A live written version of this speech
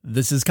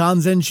This is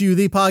Kanzenshuu,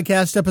 the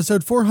podcast,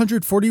 episode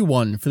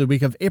 441 for the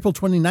week of April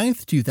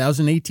 29th,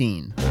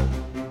 2018.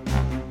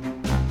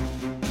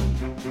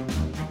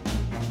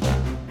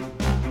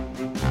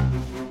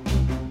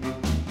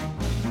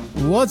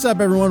 What's up,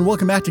 everyone?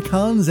 Welcome back to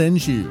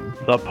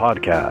Kanzenshuu, the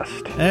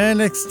podcast,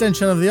 an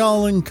extension of the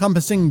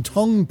all-encompassing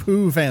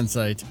Tongpu fan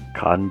site.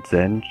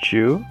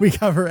 Kanzenshuu? We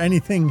cover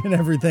anything and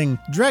everything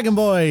Dragon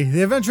Boy,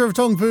 The Adventure of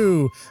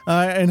Tongpu,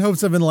 in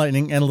hopes of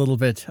enlightening and a little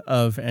bit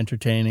of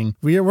entertaining.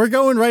 We're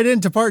going right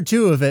into part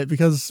 2 of it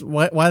because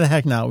why the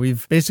heck not?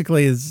 We've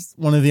basically is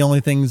one of the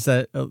only things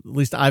that at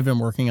least I've been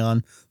working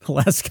on the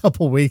last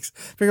couple weeks.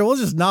 Figure we'll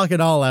just knock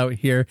it all out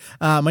here.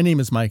 My name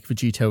is Mike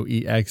Vegito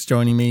EX.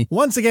 Joining me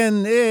once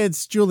again,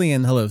 it's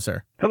Julian. Hello,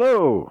 sir.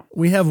 Hello.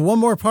 We have one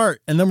more part,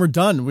 and then we're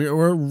done.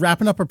 We're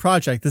wrapping up a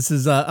project. This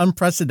is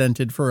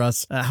unprecedented for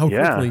us, how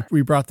quickly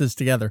we brought this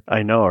together.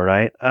 I know,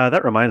 right?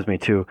 That reminds me,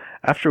 too.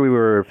 After we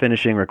were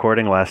finishing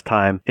recording last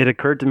time, it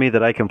occurred to me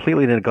that I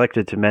completely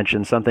neglected to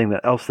mention something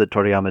else that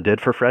Toriyama did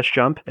for Fresh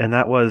Jump, and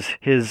that was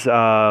his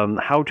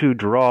How to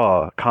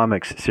Draw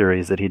comics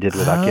series that he did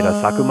with Akira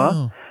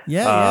Sakuma.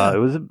 Yeah. It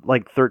was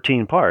like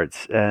 13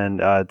 parts,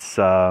 and it's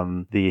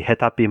the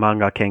Hetapi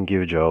Manga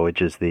Kengyujo,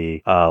 which is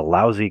the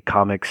lousy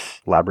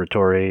comics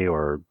laboratory,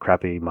 or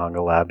crappy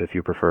manga lab, if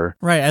you prefer.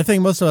 Right, I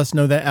think most of us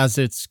know that as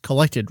its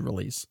collected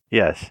release.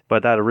 Yes,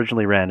 but that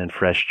originally ran in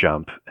Fresh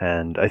Jump,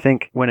 and I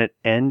think when it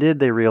ended,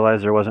 they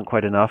realized there wasn't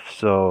quite enough,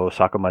 so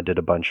Sakuma did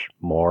a bunch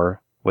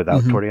more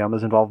without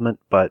Toriyama's involvement,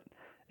 but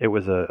it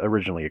was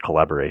originally a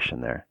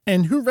collaboration there.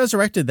 And who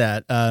resurrected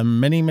that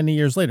many, many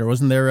years later?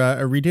 Wasn't there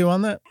a redo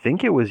on that? I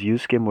think it was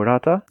Yusuke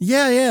Murata.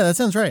 Yeah, that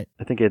sounds right.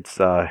 I think it's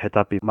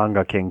Hetapi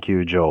Manga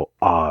Kenkyujo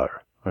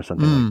R or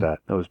something like that.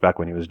 That was back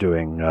when he was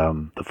doing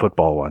the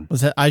football one. Was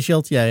that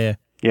iShield? Yeah.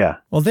 Yeah.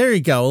 Well, there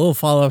you go. A little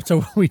follow-up to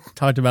what we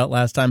talked about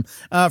last time.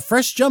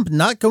 Fresh Jump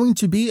not going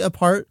to be a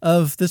part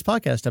of this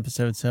podcast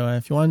episode. So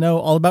if you want to know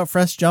all about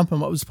Fresh Jump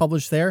and what was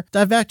published there,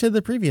 dive back to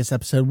the previous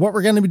episode. What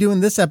we're going to be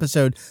doing this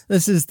episode,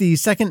 this is the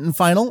second and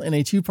final in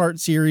a 2-part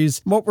series,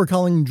 what we're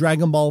calling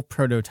Dragon Ball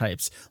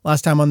Prototypes.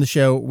 Last time on the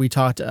show, we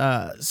talked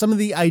some of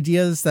the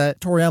ideas that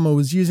Toriyama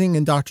was using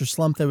in Dr.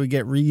 Slump that would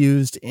get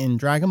reused in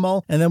Dragon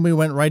Ball. And then we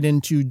went right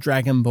into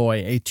Dragon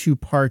Boy, a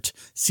 2-part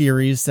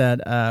series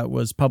that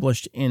was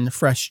published in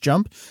Fresh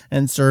Jump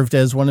and served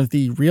as one of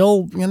the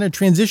real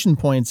transition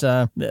points,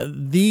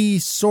 the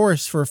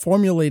source for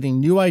formulating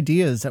new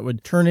ideas that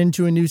would turn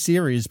into a new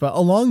series. But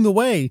along the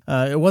way,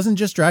 it wasn't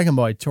just Dragon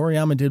Boy.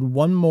 Toriyama did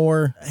one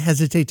more, I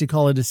hesitate to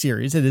call it a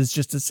series. It is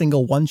just a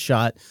single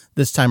one-shot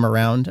this time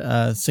around,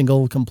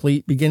 single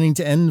complete beginning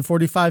to end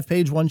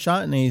 45-page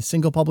one-shot in a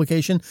single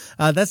publication.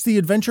 That's The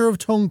Adventure of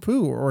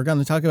Tongpu. We're going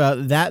to talk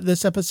about that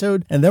this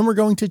episode, and then we're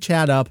going to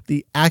chat up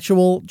the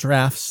actual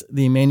drafts,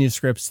 the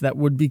manuscripts that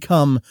would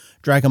become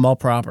Dragon Ball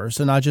proper.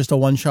 So not just a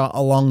one-shot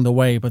along the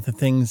way, but the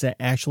things that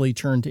actually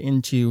turned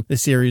into the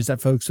series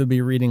that folks would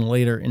be reading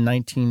later in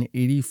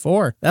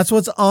 1984. That's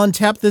what's on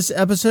tap this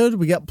episode.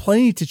 We got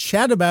plenty to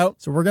chat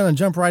about, so we're going to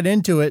jump right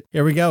into it.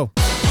 Here we go.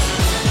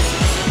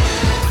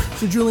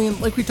 So, Julian,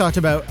 like we talked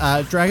about,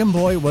 Dragon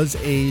Boy was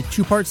a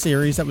 2-part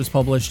series that was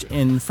published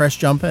in Fresh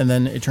Jump, and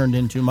then it turned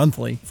into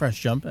monthly Fresh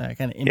Jump,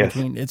 kind of in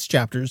between its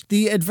chapters.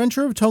 The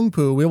Adventure of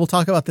Tongpu, we will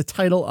talk about the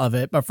title of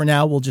it, but for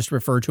now, we'll just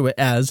refer to it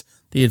as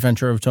The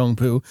Adventure of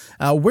Tongpu.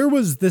 Where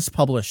was this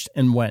published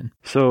and when?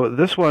 So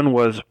this one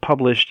was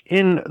published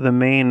in the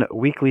main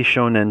Weekly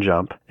Shonen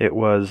Jump. It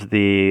was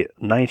the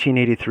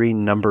 1983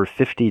 number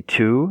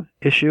 52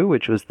 issue,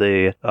 which was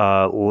the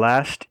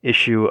last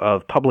issue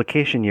of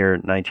publication year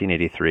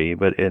 1983,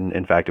 but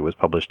in fact it was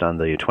published on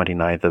the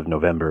 29th of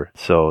November.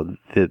 So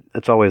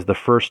it's always the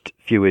first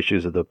few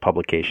issues of the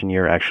publication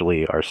year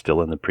actually are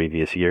still in the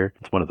previous year.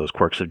 It's one of those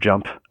quirks of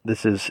Jump.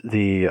 This is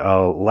the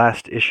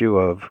last issue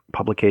of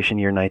publication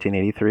year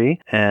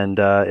 1983, and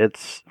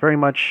it's very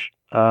much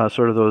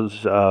sort of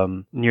those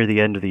near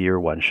the end of the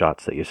year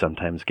one-shots that you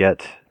sometimes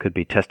get. Could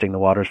be testing the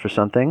waters for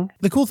something.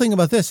 The cool thing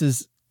about this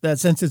is that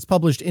since it's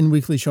published in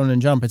Weekly Shonen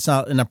Jump, it's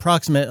not an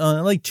approximate,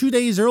 like 2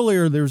 days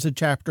earlier, there was a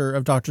chapter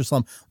of Dr.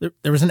 Slump.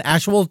 There was an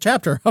actual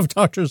chapter of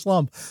Dr.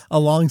 Slump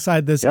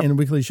alongside this in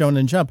Weekly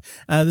Shonen Jump.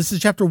 This is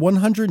chapter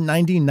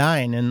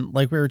 199. And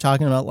like we were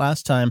talking about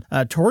last time,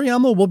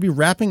 Toriyama will be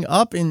wrapping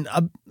up in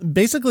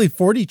basically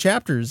 40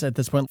 chapters at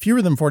this point,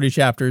 fewer than 40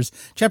 chapters.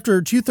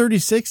 Chapter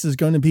 236 is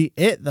going to be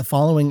it the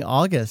following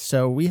August.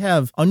 So we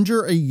have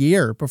under a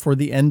year before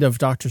the end of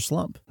Dr.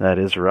 Slump. That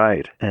is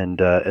right. And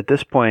at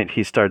this point,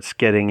 he starts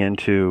getting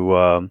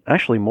into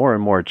actually more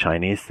and more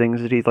Chinese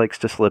things that he likes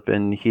to slip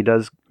in. He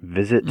does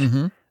visit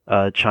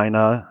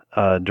China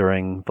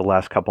during the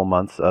last couple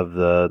months of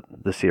the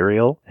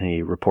serial. And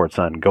he reports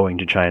on going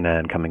to China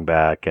and coming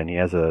back. And he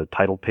has a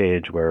title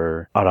page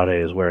where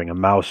Arare is wearing a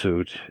Mao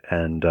suit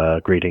and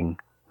greeting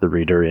the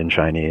reader in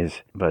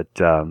Chinese. But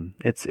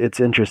it's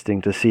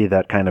interesting to see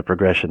that kind of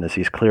progression as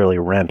he's clearly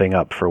ramping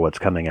up for what's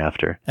coming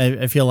after.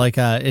 I feel like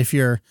if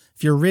you're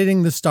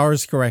reading the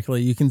stars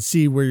correctly, you can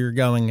see where you're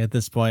going at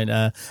this point.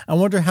 I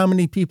wonder how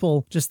many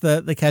people, just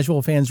the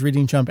casual fans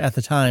reading Jump at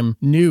the time,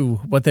 knew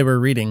what they were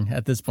reading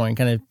at this point,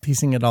 kind of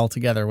piecing it all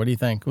together. What do you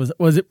think?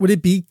 Would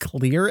it be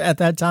clear at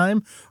that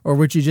time, or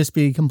would you just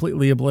be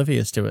completely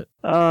oblivious to it?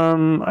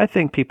 I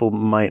think people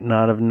might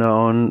not have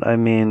known. I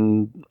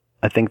mean,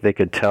 I think they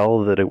could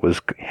tell that it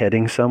was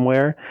heading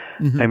somewhere.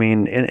 Mm-hmm. I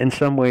mean, in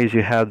some ways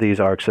you have these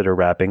arcs that are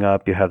wrapping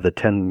up. You have the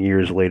 10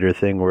 years later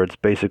thing where it's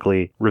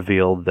basically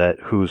revealed that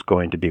who's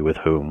going to be with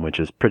whom, which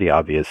is pretty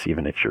obvious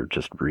even if you're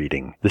just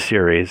reading the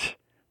series.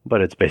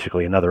 But it's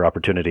basically another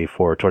opportunity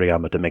for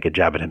Toriyama to make a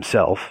jab at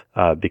himself,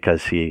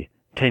 because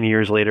 10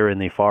 years later, in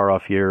the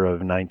far-off year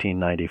of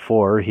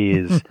 1994, he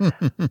is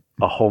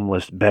a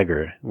homeless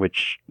beggar,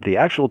 which the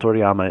actual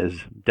Toriyama is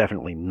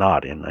definitely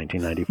not in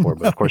 1994.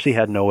 But of course, he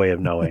had no way of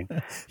knowing.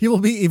 He will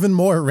be even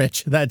more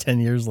rich that 10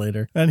 years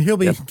later. And he'll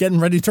be getting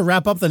ready to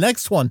wrap up the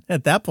next one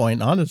at that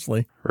point,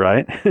 honestly.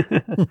 Right?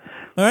 All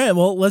right,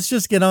 well, let's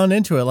just get on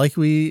into it. Like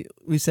we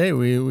say,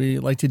 we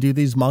like to do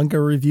these manga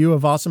review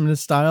of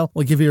Awesomeness style.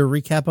 We'll give you a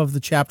recap of the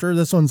chapter.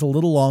 This one's a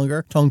little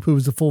longer. Tongpu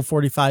is a full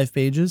 45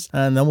 pages.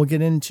 And then we'll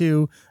get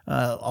into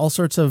all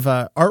sorts of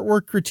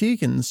artwork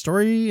critique and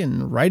story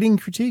and writing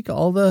critique,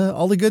 all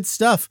the good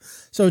stuff.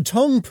 So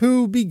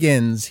Tongpu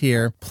begins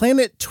here.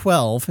 Planet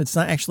 12, it's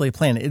not actually a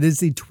planet. It is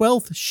the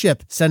 12th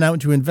ship sent out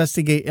to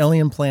investigate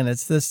alien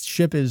planets. This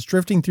ship is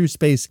drifting through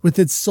space with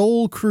its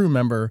sole crew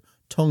member,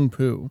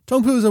 Tongpu.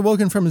 Tongpu is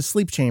awoken from his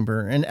sleep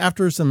chamber, and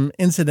after some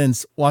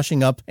incidents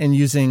washing up and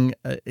using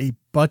a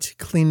butt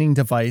cleaning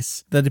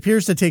device that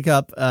appears to take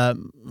up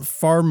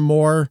far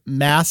more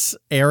mass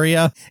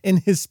area in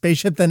his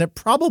spaceship than it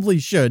probably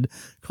should.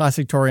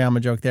 Classic Toriyama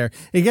joke there.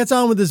 He gets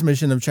on with his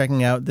mission of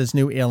checking out this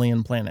new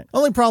alien planet.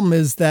 Only problem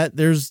is that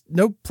there's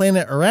no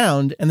planet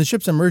around and the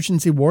ship's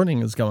emergency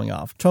warning is going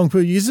off.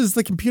 Tongpu uses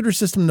the computer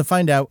system to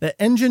find out that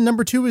engine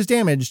number 2 is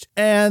damaged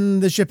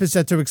and the ship is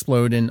set to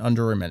explode in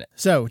under a minute.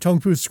 So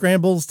Tongpu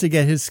scrambles to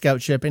get his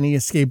scout ship and he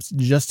escapes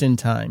just in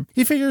time.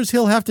 He figures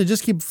he'll have to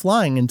just keep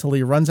flying until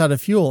he runs out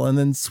of fuel and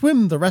then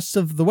swim the rest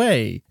of the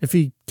way, if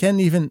he can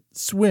even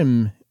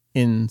swim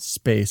in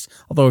space.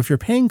 Although if you're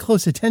paying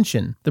close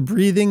attention, the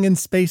breathing in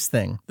space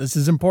thing, this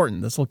is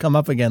important. This will come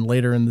up again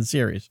later in the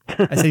series.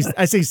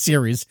 I say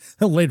series,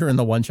 later in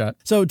the one shot.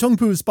 So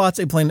Tongpu spots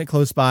a planet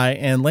close by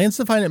and lands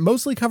to find it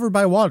mostly covered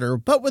by water,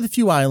 but with a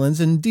few islands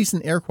and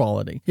decent air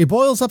quality. He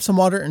boils up some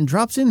water and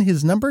drops in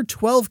his number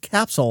 12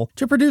 capsule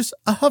to produce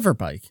a hover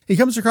bike. He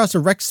comes across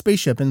a wrecked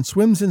spaceship and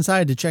swims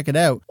inside to check it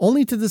out,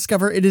 only to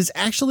discover it is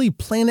actually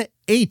Planet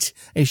 8,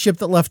 a ship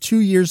that left 2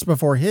 years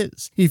before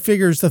his. He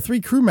figures the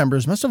 3 crew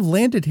members must have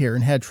landed here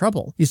and had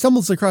trouble. He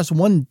stumbles across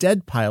one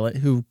dead pilot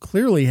who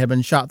clearly had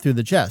been shot through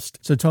the chest,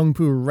 so Tongpu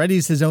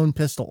readies his own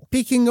pistol.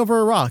 Peeking over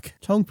a rock,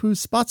 Tongpu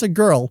spots a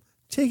girl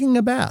taking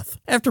a bath.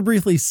 After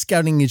briefly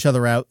scouting each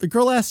other out, the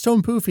girl asks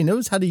Tongpu if he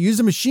knows how to use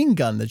a machine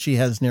gun that she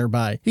has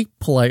nearby. He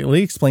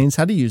politely explains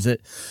how to use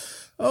it,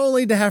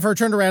 only to have her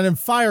turn around and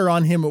fire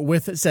on him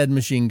with said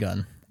machine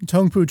gun.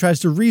 Tongpu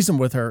tries to reason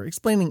with her,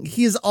 explaining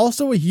he is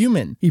also a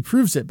human. He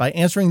proves it by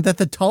answering that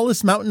the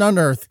tallest mountain on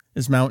Earth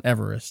is Mount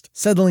Everest.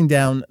 Settling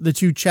down, the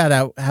two chat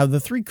out how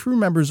the 3 crew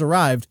members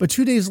arrived, but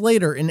 2 days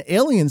later, an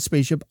alien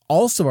spaceship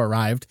also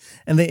arrived,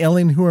 and the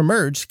alien who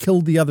emerged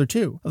killed the other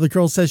 2. The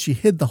girl says she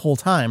hid the whole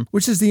time,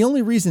 which is the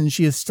only reason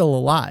she is still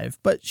alive,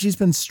 but she's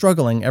been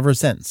struggling ever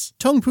since.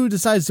 Tongpu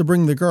decides to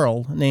bring the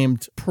girl,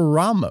 named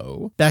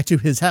Plamo, back to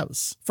his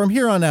house. From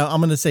here on out,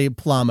 I'm going to say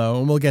Plamo,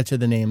 and we'll get to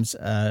the names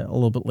a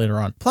little bit later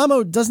on.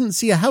 Plamo doesn't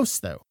see a house,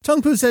 though.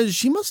 Tongpu says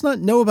she must not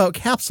know about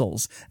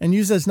capsules, and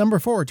uses number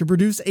 4 to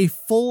produce a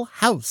full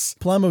house.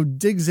 Plamo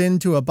digs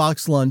into a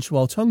box lunch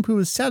while Tongpu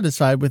is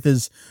satisfied with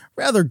his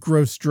rather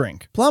gross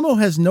drink. Plamo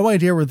has no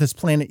idea where this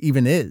planet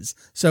even is,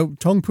 so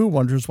Tongpu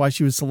wonders why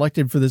she was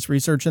selected for this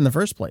research in the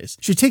first place.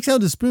 She takes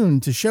out a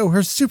spoon to show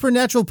her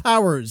supernatural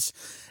powers,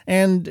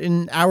 and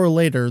an hour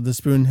later, the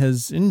spoon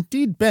has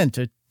indeed bent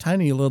a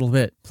tiny little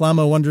bit.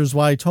 Plamo wonders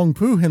why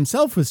Tongpu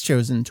himself was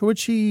chosen, to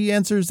which he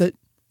answers that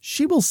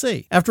she will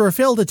see. After a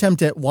failed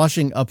attempt at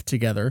washing up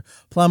together,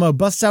 Plamo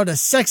busts out a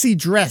sexy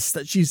dress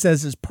that she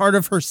says is part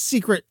of her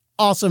secret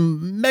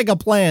awesome mega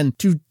plan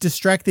to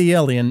distract the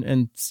alien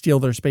and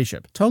steal their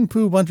spaceship.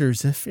 Tongpu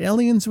wonders if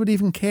aliens would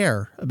even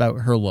care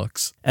about her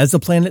looks. As the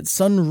planet's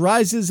sun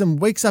rises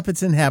and wakes up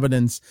its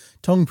inhabitants,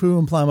 Tongpu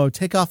and Plamo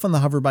take off on the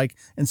hoverbike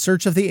in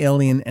search of the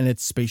alien and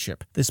its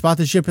spaceship. They spot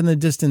the ship in the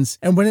distance,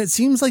 and when it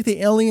seems like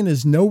the alien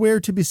is nowhere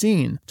to be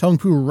seen,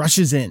 Tongpu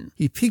rushes in.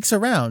 He peeks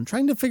around,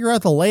 trying to figure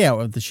out the layout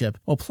of the ship,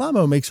 while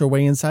Plamo makes her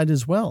way inside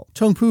as well.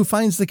 Tongpu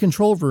finds the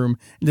control room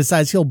and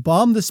decides he'll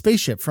bomb the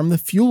spaceship from the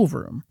fuel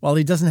room. While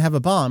he doesn't have a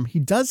bomb, he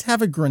does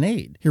have a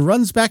grenade. He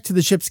runs back to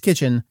the ship's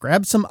kitchen,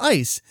 grabs some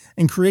ice,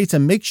 and creates a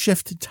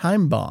makeshift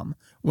time bomb.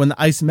 When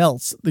the ice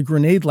melts, the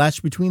grenade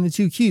latch between the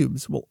two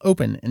cubes will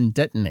open and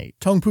detonate.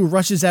 Tongpu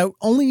rushes out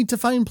only to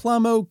find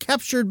Plamo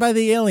captured by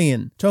the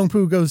alien.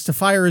 Tongpu goes to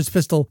fire his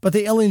pistol, but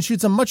the alien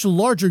shoots a much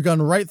larger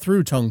gun right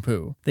through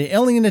Tongpu. The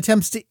alien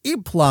attempts to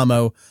eat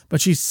Plamo,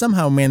 but she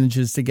somehow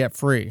manages to get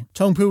free.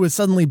 Tongpu is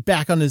suddenly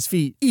back on his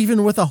feet,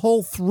 even with a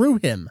hole through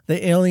him.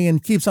 The alien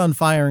keeps on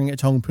firing at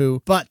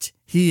Tongpu, but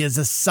he is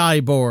a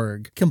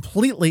cyborg.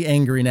 Completely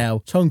angry now,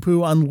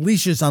 Tongpu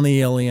unleashes on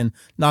the alien,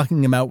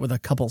 knocking him out with a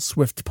couple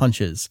swift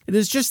punches. It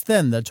is just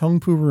then that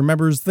Tongpu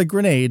remembers the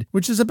grenade,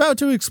 which is about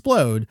to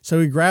explode, so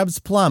he grabs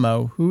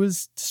Plamo, who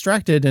is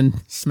distracted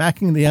and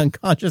smacking the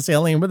unconscious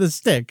alien with a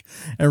stick,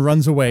 and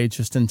runs away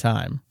just in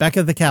time. Back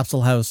at the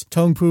capsule house,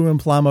 Tongpu and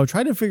Plamo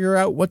try to figure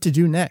out what to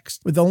do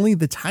next. With only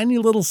the tiny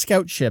little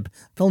scout ship,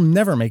 they'll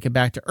never make it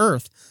back to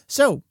Earth,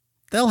 so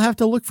they'll have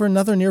to look for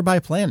another nearby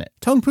planet.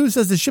 Tongpu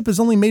says the ship is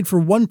only made for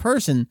one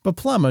person, but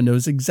Plamo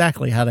knows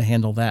exactly how to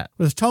handle that.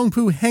 With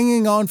Tongpu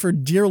hanging on for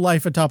dear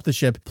life atop the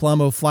ship,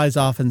 Plamo flies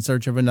off in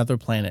search of another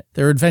planet.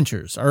 Their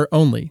adventures are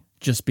only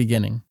just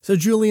beginning. So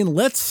Julian,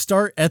 let's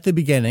start at the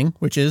beginning,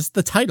 which is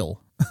the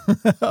title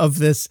of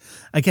this.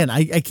 Again,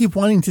 I keep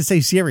wanting to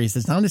say series.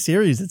 It's not a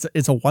series.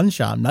 It's a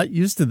one-shot. I'm not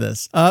used to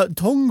this.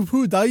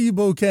 Tongpu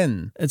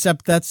Daiboken,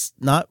 except that's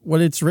not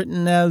what it's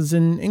written as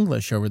in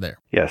English over there.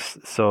 Yes,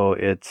 so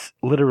it's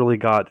literally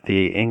got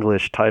the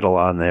English title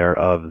on there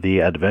of The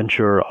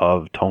Adventure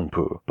of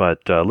Tongpu, but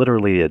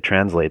literally it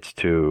translates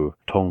to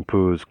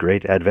Tongpu's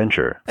Great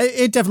Adventure.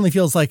 It definitely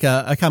feels like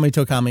a Kami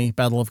to Kami,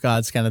 Battle of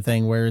Gods kind of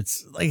thing, where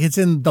it's like it's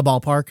in the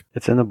ballpark.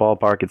 It's in the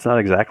ballpark. It's not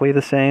exactly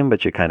the same,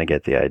 but you kind of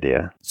get the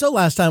idea. So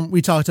last time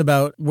we talked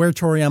about where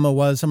Toriyama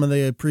was, some of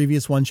the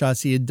previous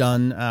one-shots he had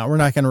done. We're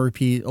not going to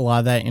repeat a lot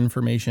of that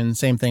information.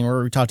 Same thing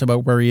where we talked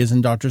about where he is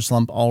in Dr.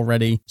 Slump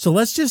already. So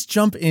let's just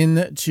jump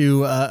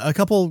into a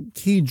couple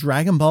key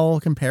Dragon Ball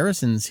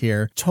comparisons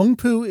here.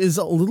 Tongpu is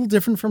a little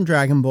different from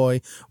Dragon Boy,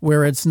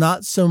 where it's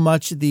not so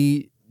much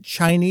the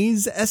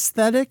Chinese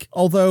aesthetic,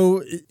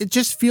 although it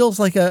just feels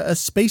like a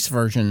space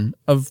version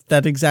of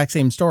that exact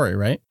same story,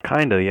 right?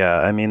 Kind of, yeah.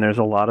 I mean, there's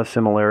a lot of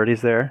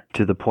similarities there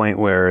to the point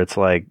where it's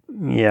like,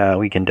 yeah,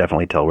 we can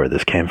definitely tell where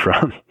this came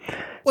from.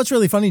 What's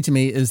really funny to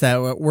me is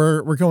that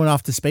we're going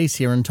off to space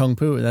here in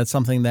Tongpu. That's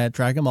something that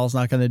Dragon Ball's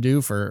not going to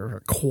do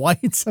for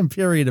quite some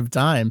period of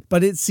time.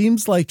 But it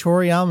seems like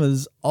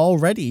Toriyama's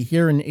already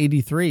here in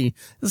 83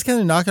 just kind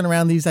of knocking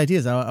around these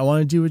ideas. I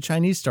want to do a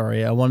Chinese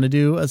story. I want to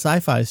do a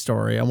sci-fi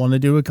story. I want to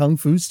do a kung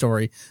fu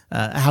story.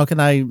 How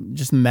can I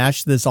just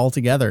mash this all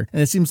together?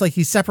 And it seems like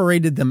he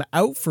separated them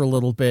out for a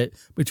little bit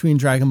between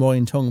Dragon Ball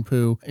and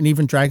Tongpu, and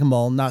even Dragon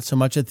Ball, not so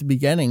much at the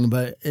beginning,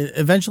 but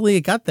eventually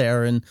it got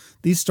there. And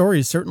these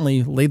stories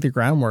certainly laid the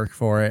groundwork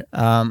for it.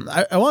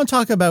 I want to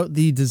talk about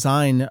the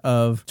design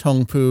of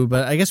Tongpu,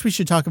 but I guess we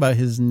should talk about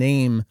his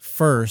name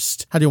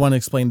first. How do you want to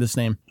explain this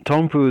name?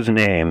 Tongpu's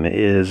name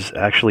is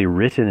actually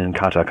written in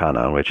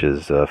katakana, which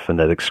is a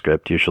phonetic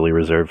script usually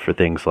reserved for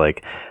things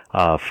like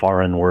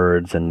foreign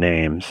words and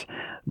names.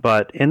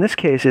 But in this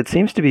case, it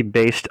seems to be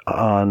based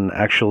on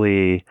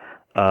actually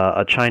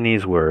a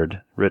Chinese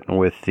word written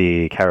with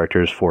the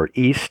characters for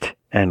east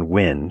and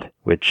wind,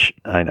 which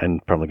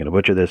I'm probably going to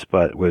butcher this,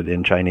 but would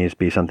in Chinese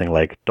be something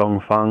like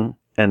Dongfang.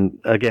 And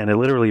again, it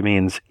literally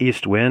means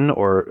east wind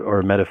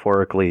or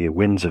metaphorically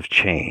winds of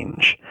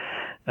change.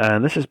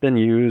 And this has been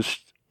used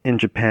in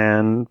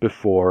Japan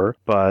before,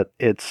 but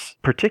it's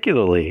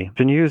particularly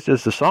been used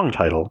as the song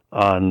title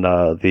on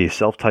the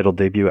self-titled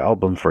debut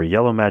album for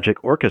Yellow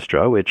Magic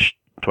Orchestra, which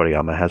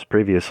Toriyama has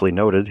previously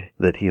noted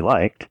that he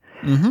liked.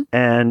 Mm-hmm.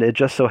 And it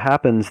just so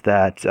happens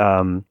that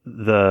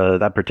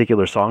that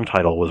particular song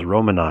title was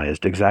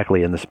romanized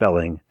exactly in the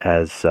spelling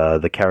as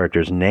the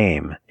character's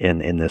name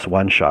in this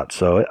one shot.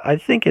 So I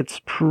think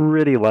it's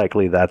pretty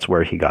likely that's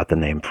where he got the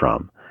name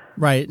from.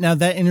 Right. Now,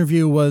 that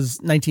interview was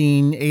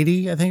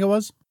 1980, I think it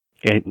was?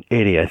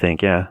 80, I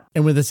think, yeah.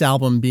 And with this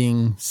album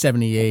being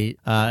 78,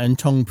 and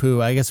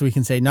Tongpu, I guess we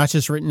can say not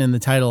just written in the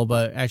title,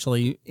 but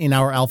actually in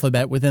our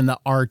alphabet within the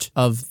art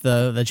of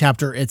the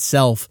chapter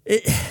itself.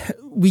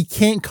 We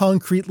can't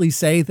concretely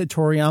say that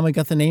Toriyama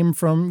got the name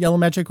from Yellow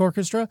Magic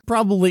Orchestra.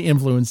 Probably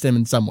influenced him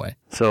in some way.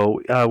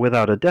 So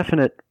without a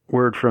definite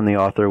word from the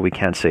author, we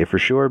can't say for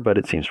sure, but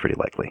it seems pretty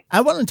likely.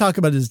 I want to talk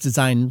about his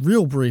design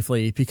real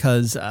briefly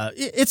because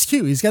it's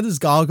cute. He's got his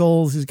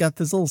goggles, he's got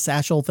this little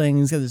satchel thing,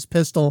 he's got his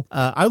pistol.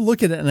 I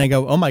look at it and I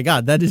go, oh my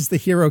god, that is the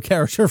hero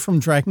character from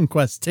Dragon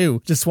Quest II.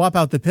 Just swap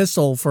out the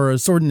pistol for a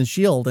sword and a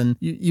shield and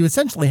you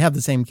essentially have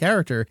the same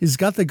character. He's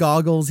got the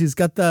goggles, he's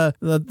got the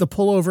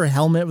pullover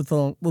helmet with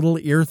the little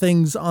ear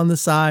things on the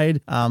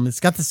side. It's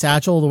got the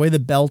satchel, the way the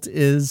belt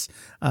is.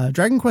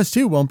 Dragon Quest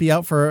II won't be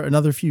out for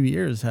another few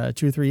years,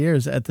 2 or 3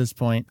 years at this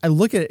point. I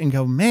look at it and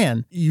go,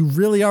 man, you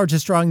really are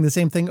just drawing the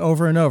same thing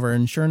over and over.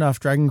 And sure enough,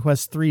 Dragon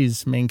Quest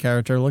III's main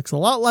character looks a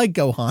lot like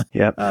Gohan.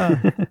 Yep.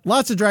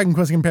 Lots of Dragon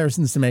Quest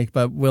comparisons to make,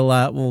 but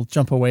we'll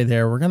jump away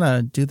there. We're going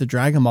to do the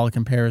Dragon Ball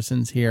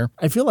comparisons here.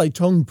 I feel like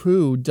Tong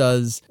Pu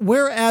does,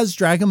 whereas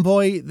Dragon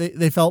Boy,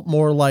 they felt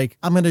more like,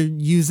 I'm going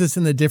to use this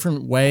in a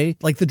different way,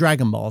 like the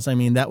Dragon Balls. I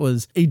mean, that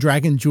was a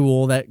Dragon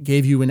Jewel that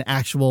gave you an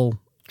actual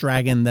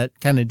dragon that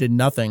kind of did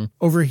nothing.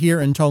 Over here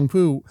in Tong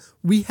Pu,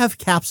 we have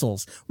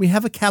capsules. We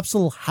have a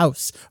capsule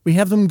house. We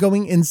have them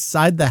going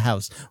inside the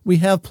house. We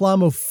have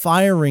Plamo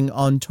firing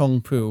on Tong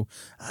Pu.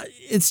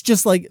 It's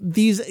just like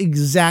these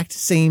exact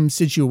same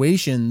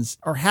situations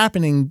are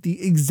happening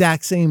the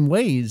exact same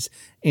ways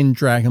in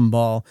Dragon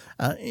Ball.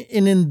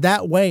 And in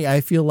that way,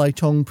 I feel like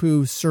Tong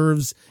Pu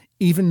serves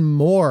even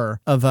more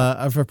of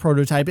a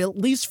prototype, at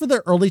least for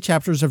the early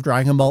chapters of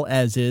Dragon Ball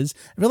as is.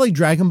 I feel like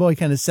Dragon Ball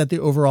kind of set the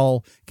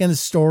overall kind of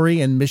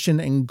story and mission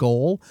and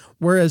goal,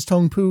 whereas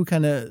Tong Pu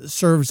kind of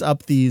serves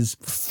up these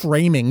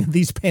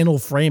panel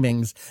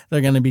framings that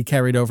are going to be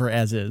carried over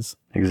as is.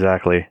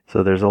 Exactly.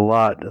 So there's a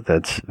lot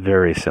that's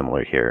very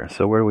similar here.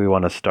 So where do we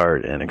want to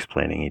start in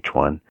explaining each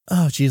one?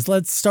 Oh, geez.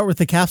 Let's start with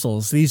the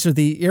capsules. These are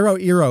the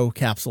Iro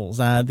capsules.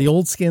 The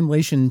old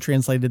Scanlation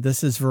translated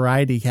this as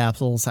variety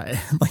capsules.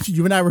 Like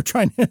you and I were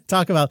trying to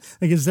talk about,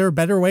 like, is there a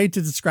better way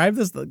to describe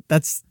this?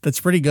 That's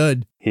pretty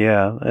good.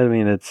 Yeah, I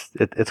mean, it's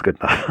good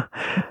enough.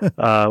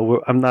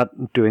 I'm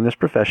not doing this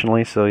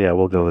professionally, so yeah,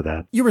 we'll go with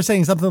that. You were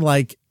saying something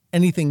like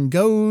anything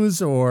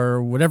goes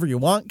or whatever you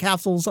want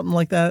capsules, something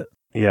like that.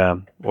 Yeah,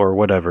 or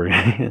whatever.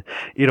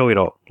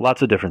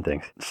 Lots of different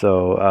things.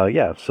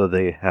 So, so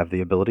they have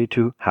the ability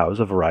to house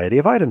a variety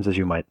of items, as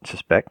you might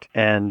suspect.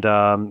 And,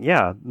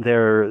 their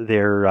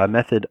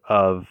method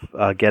of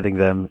getting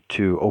them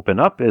to open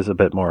up is a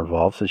bit more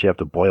involved, since you have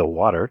to boil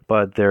water.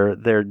 But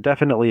they're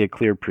definitely a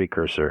clear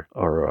precursor,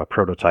 or a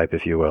prototype,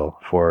 if you will,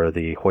 for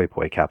the Hoi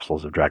Poi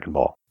capsules of Dragon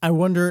Ball. I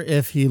wonder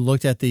if he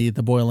looked at the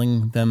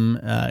boiling them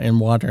in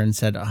water and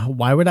said,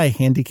 why would I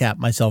handicap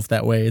myself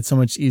that way? It's so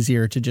much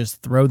easier to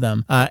just throw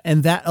them.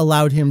 And that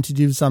allowed him to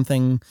do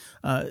something.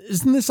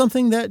 Isn't this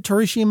something that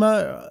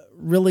Torishima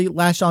really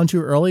latched onto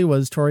early,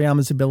 was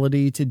Toriyama's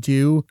ability to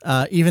do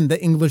even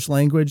the English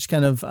language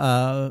kind of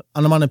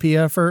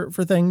onomatopoeia for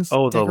things?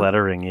 Oh, the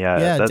lettering.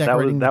 Yeah.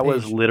 That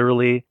was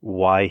literally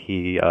why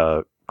he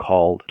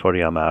called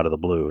Toriyama out of the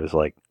blue, is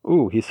like,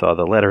 ooh, he saw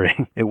the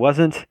lettering. It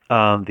wasn't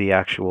the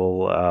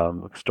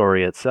actual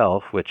story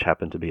itself, which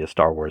happened to be a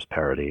Star Wars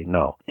parody.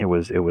 No, it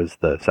was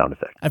the sound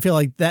effect. I feel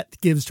like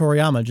that gives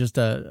Toriyama just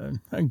a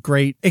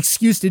great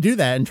excuse to do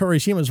that. And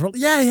Torishima's really,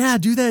 yeah,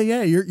 do that.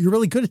 Yeah, you're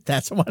really good at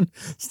that. Someone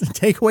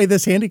take away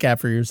this handicap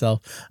for yourself.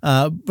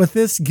 But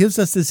this gives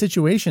us the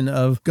situation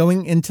of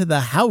going into the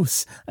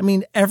house. I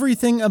mean,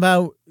 everything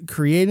about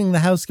creating the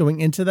house,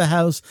 going into the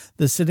house,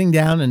 the sitting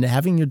down and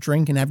having your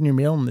drink and having your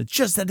meal, and it's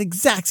just that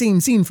exact same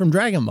scene from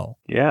Dragon Ball.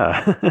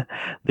 Yeah,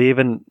 they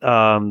even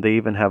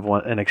have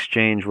an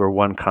exchange where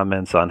one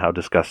comments on how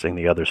disgusting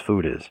the other's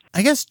food is.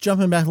 I guess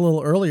jumping back a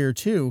little earlier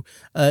too,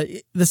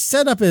 the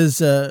setup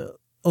is a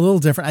little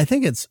different. I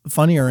think it's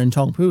funnier in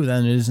Tong Pu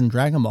than it is in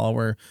Dragon Ball,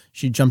 where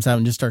she jumps out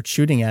and just starts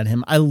shooting at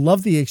him. I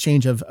love the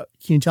exchange of,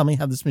 can you tell me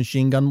how this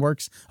machine gun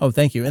works? Oh,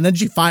 thank you. And then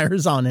she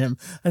fires on him.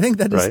 I think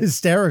that is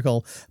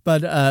hysterical.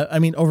 But I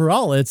mean,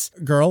 overall, it's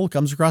girl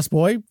comes across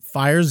boy,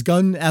 fires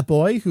gun at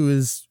boy, who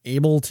is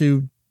able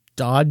to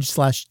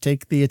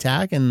dodge/take the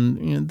attack,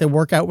 and they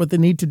work out what they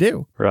need to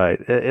do. Right.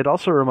 It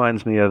also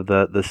reminds me of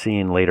the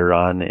scene later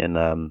on in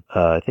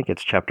I think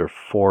it's chapter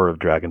 4 of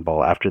Dragon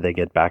Ball, after they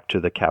get back to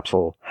the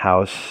capsule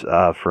house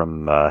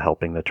from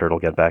helping the turtle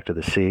get back to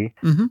the sea.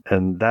 Mm-hmm.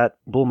 And that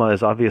Bulma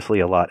is obviously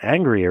a lot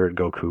angrier at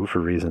Goku for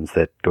reasons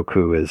that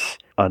Goku is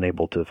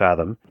unable to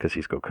fathom, because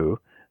he's Goku.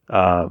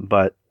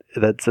 But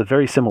that's a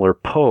very similar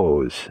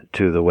pose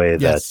to the way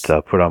that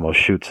Puramo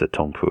shoots at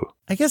Tong Pu.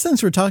 I guess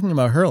since we're talking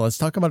about her, let's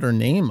talk about her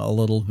name a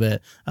little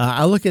bit.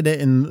 I look at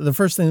it, and the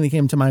first thing that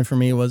came to mind for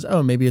me was,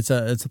 oh, maybe it's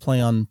a play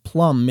on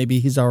plum. Maybe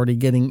he's already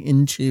getting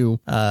into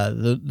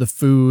the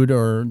food,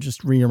 or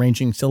just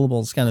rearranging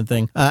syllables kind of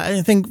thing.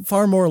 I think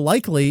far more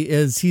likely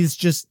is he's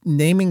just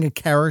naming a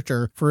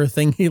character for a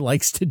thing he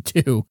likes to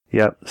do.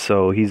 Yep.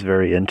 So he's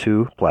very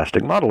into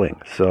plastic modeling.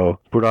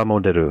 So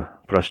Puramoderu.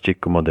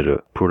 Plastic model,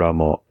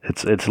 Puramo.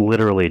 It's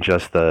literally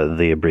just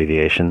the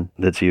abbreviation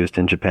that's used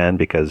in Japan,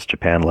 because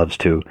Japan loves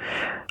to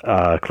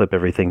clip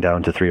everything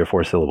down to 3 or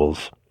 4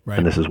 syllables, right.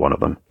 And this is one of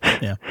them.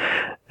 Yeah.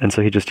 And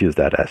so he just used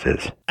that as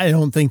is. I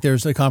don't think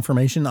there's a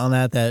confirmation on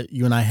that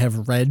you and I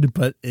have read,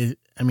 but it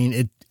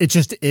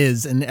just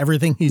is, and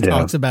everything he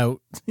talks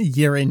about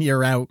year in,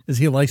 year out is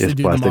he likes to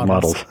do plastic the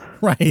models.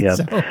 Right. Yeah.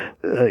 So.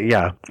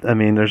 Yeah. I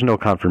mean, there's no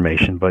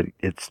confirmation, but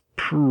it's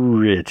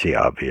pretty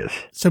obvious.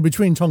 So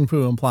between Tong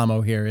Pu and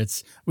Plamo here,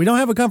 we don't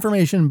have a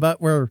confirmation, but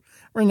we're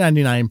we're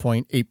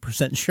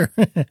 99.8% sure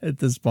at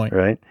this point.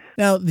 Right.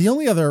 Now, the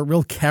only other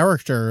real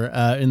character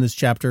in this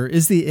chapter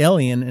is the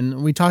alien,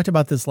 and we talked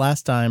about this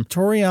last time.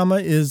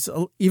 Toriyama is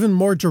even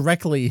more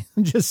directly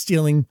just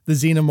stealing the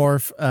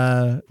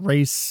xenomorph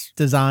race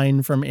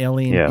design from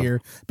Alien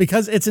here,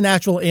 because it's an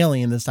actual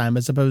alien this time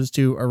as opposed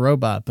to a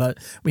robot. But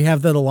we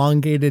have that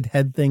elongated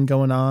head thing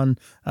going on.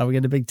 We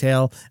get a big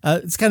tail.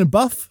 It's kind of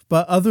buff,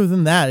 but other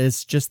than that,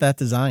 it's just that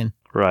design.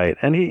 Right,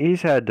 and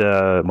he's had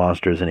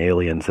monsters and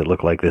aliens that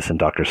look like this in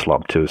Dr.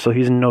 Slump, too, so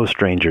he's no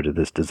stranger to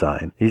this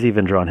design. He's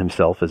even drawn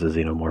himself as a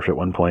xenomorph at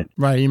one point.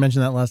 Right, you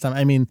mentioned that last time.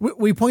 I mean,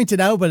 we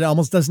pointed out, but it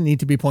almost doesn't need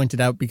to be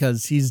pointed out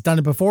because he's done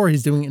it before,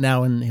 he's doing it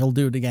now, and he'll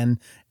do it again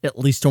at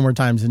least 2 more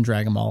times in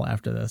Dragon Ball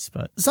after this.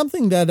 But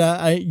something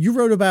that you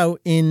wrote about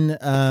in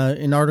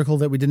an article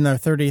that we did in our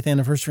 30th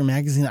anniversary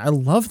magazine, I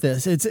love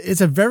this.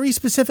 It's a very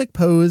specific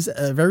pose,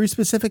 a very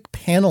specific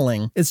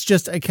paneling. It's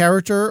just a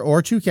character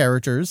or 2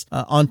 characters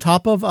on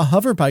top of a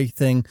hover bike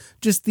thing,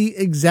 just the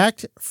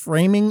exact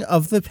framing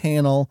of the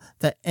panel,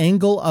 the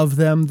angle of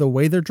them, the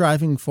way they're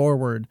driving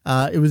forward.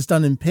 It was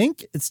done in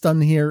pink. It's done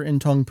here in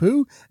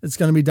Tongpu. It's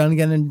going to be done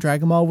again in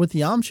Dragon Ball with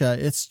Yamcha.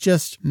 It's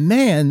just,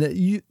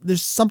 man,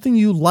 there's something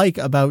you like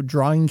about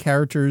drawing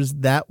characters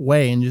that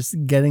way and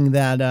just getting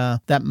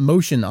that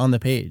motion on the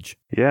page.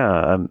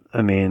 Yeah,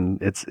 I mean,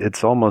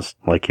 it's almost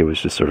like he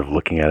was just sort of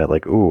looking at it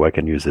like, ooh, I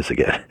can use this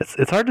again.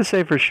 It's hard to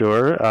say for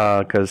sure,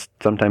 because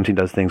sometimes he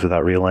does things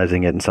without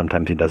realizing it, and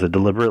sometimes he does it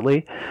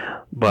deliberately.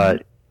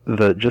 But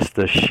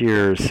the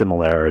sheer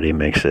similarity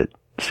makes it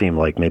seem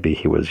like maybe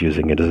he was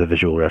using it as a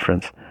visual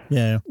reference.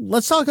 Yeah.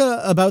 Let's talk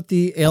about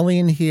the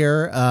alien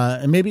here,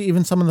 and maybe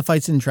even some of the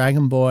fights in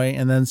Dragon Boy,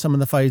 and then some of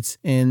the fights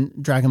in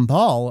Dragon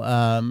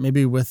Ball,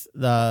 maybe with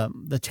the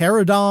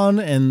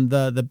pterodon and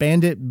the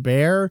bandit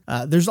bear.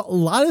 There's a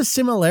lot of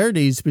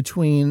similarities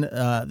between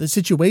the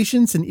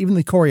situations and even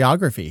the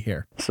choreography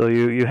here. So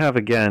you have,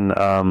 again,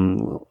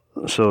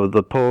 so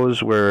the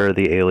pose where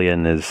the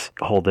alien is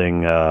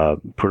holding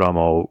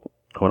Puramo,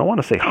 I don't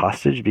want to say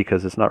hostage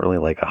because it's not really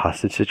like a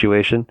hostage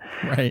situation.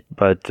 Right.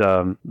 But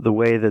the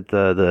way that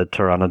the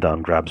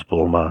Pteranodon grabs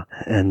Bulma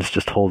and is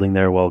just holding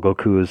there while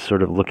Goku is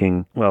sort of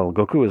looking,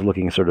 Goku is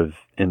looking sort of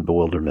in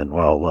bewilderment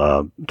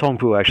while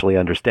Tongpu actually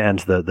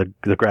understands the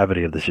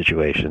gravity of the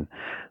situation.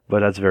 But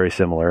that's very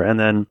similar. And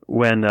then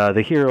when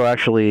the hero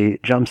actually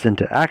jumps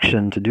into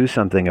action to do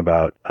something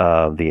about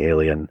the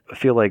alien, I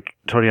feel like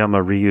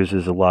Toriyama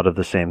reuses a lot of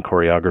the same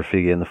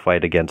choreography in the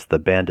fight against the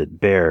bandit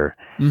bear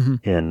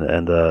in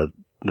the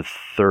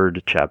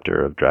 3rd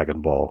chapter of Dragon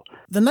Ball.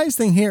 The nice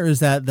thing here is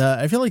that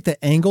I feel like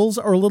the angles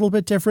are a little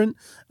bit different.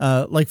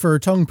 Like for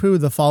Tongpu,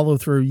 the follow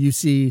through you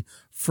see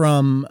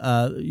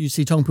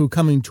Tongpu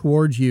coming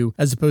towards you,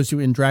 as opposed to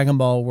in Dragon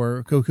Ball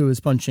where Goku is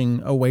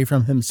punching away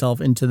from himself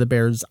into the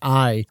bear's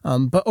eye.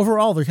 But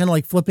overall, they're kind of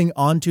like flipping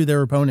onto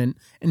their opponent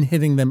and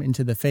hitting them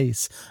into the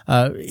face.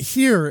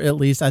 Here, at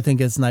least, I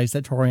think it's nice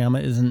that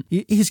Toriyama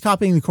he's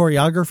copying the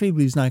choreography,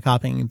 but he's not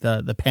copying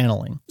the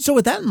paneling. So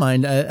with that in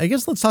mind, I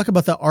guess let's talk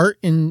about the art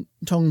in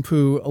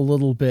Tongpu a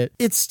little bit.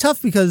 It's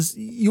tough because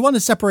you want to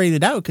separate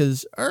it out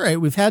because, all right,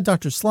 we've had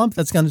Dr. Slump,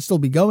 that's going to still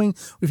be going.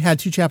 We've had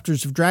 2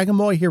 chapters of Dragon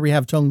Ball. Here we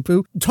have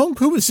Tongpu.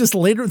 Tongpu was just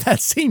later that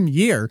same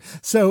year.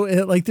 So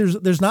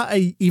there's not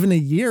even a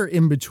year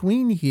in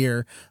between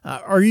here.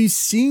 Are you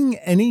seeing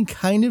any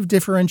kind of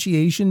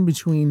differentiation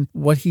between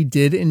what he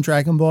did in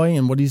Dragon Ball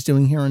and what he's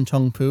doing here in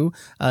Tongpu?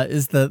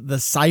 Is the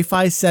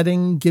sci-fi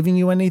setting giving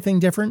you anything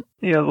different?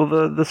 Yeah, well,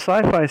 the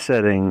sci-fi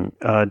setting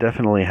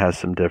definitely has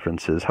some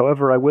differences.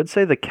 However, I would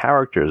say the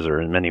characters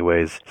are in many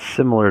ways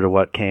similar to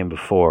what came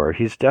before.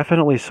 He's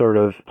definitely sort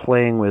of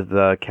playing with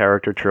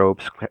character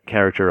tropes,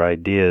 character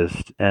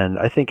ideas, and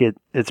I think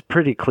it's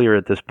pretty clear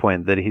at this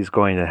point that he's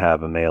going to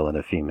have a male and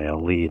a female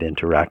lead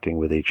interacting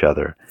with each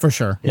other. For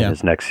sure, in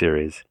his next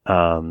series.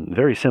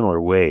 Very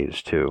similar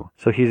ways, too.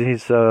 So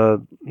he's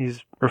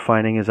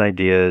refining his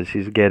ideas.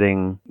 He's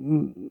getting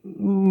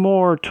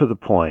more to the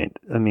point.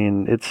 I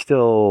mean, it's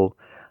still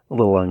a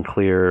little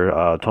unclear.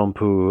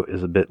 Tongpu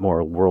is a bit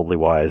more worldly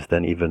wise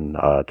than even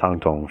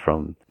Tangtong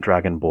from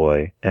Dragon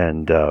Boy,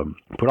 and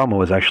Puramo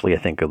was actually, I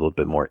think, a little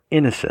bit more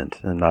innocent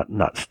and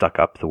not stuck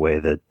up the way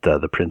that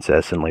the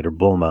princess and later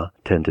Bulma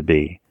tend to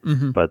be.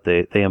 Mm-hmm. But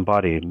they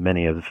embody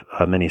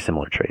many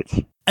similar traits.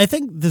 I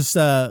think this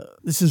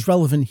is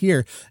relevant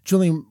here.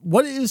 Julian,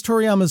 what is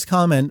Toriyama's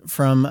comment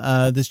from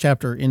this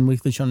chapter in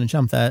Weekly Shonen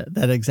Jump,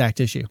 that exact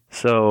issue?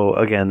 So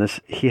again,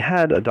 he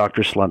had a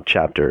Dr. Slump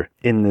chapter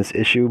in this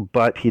issue,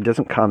 but he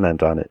doesn't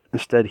comment on it.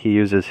 Instead, he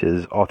uses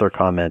his author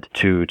comment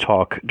to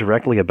talk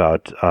directly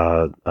about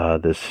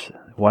this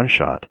one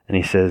shot. And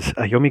he says,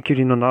 読み切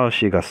りの直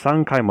しが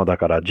3回もだ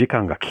から時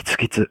間がきつ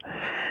きつ。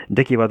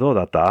出来はどう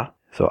だった?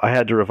 So I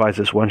had to revise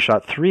this one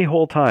shot 3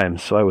 whole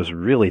times, so I was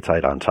really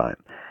tight on time.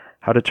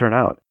 How'd it turn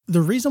out?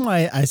 The reason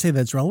why I say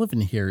that's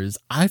relevant here is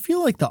I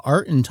feel like the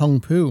art in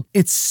Tongpu,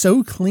 it's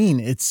so clean,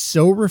 it's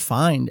so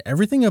refined.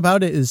 Everything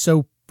about it is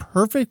so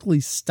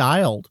perfectly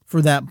styled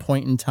for that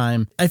point in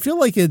time. I feel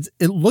like it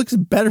looks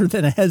better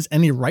than it has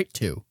any right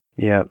to.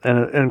 Yeah,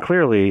 and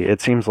clearly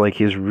it seems like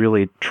he's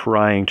really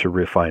trying to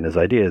refine his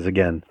ideas.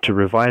 Again, to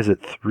revise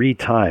it 3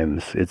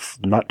 times, it's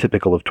not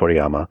typical of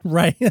Toriyama.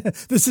 Right.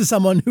 This is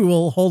someone who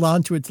will hold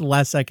on to it to the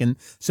last second.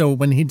 So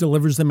when he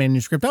delivers the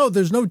manuscript,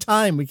 there's no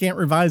time. We can't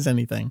revise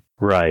anything.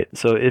 Right.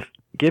 So if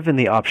given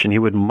the option, he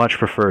would much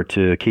prefer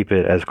to keep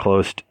it as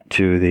close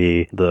to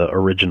the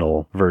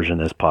original version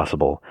as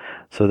possible.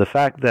 So the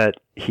fact that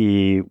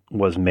he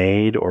was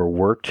made or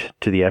worked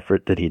to the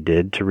effort that he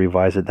did to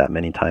revise it that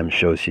many times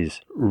shows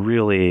he's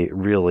really,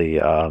 really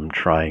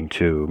trying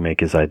to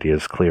make his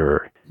ideas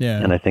clearer. Yeah.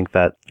 And I think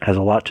that has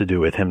a lot to do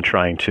with him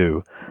trying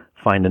to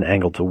find an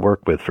angle to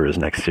work with for his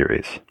next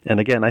series. And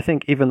again, I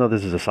think even though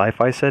this is a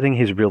sci-fi setting,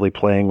 he's really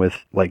playing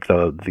with like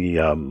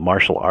the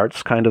martial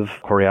arts kind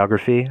of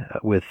choreography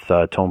with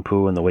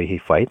Tongpu and the way he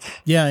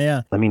fights.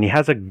 Yeah. I mean, he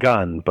has a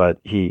gun, but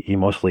he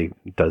mostly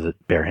does it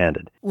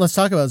barehanded. Let's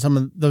talk about some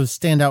of those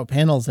standout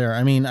panels there.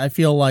 I mean, I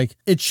feel like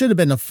it should have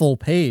been a full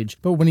page,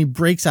 but when he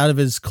breaks out of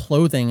his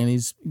clothing and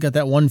he's got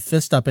that one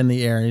fist up in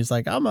the air, he's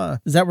like,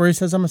 is that where he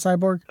says I'm a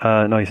cyborg?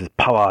 No, he says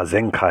Power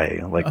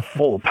Zenkai, like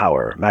full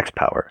power, max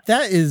power.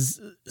 That is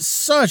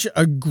such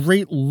a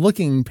great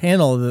looking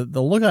panel.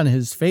 The look on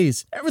his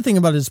face, everything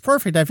about it is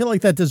perfect. I feel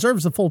like that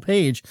deserves a full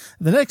page.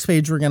 The next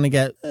page we're going to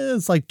get,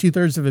 it's like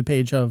 2/3 of a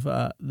page of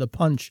the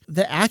punch.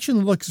 The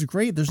action looks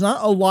great. There's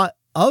not a lot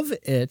of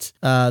it.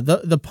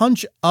 The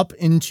punch up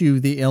into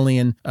the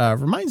alien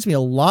reminds me a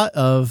lot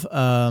of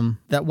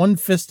that one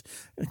fist,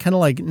 kind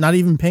of like not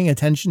even paying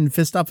attention,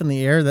 fist up in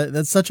the air.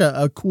 That's such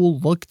a cool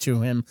look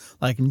to him.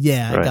 Like,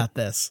 yeah, I got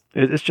this.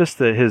 It's just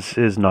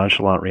his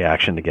nonchalant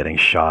reaction to getting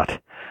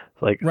shot.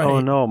 Like, right. Oh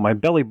no, my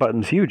belly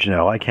button's huge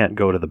now. I can't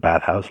go to the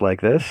bathhouse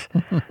like this.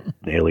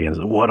 The alien's,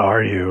 what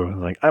are you?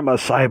 Like, I'm a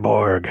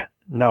cyborg.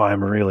 No,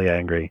 I'm really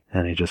angry.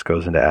 And he just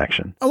goes into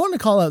action. I want to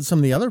call out some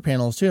of the other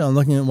panels too. I'm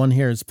looking at one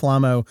here. It's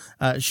Palamo.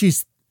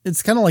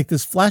 It's kind of like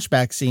this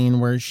flashback scene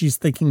where she's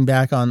thinking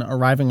back on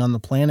arriving on the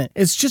planet.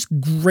 It's just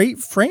great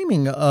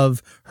framing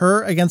of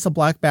her against a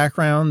black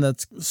background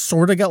that's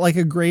sort of got like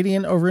a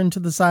gradient over into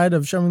the side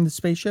of showing the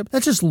spaceship.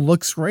 That just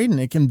looks great, and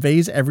it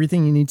conveys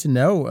everything you need to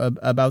know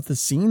about the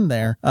scene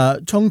there.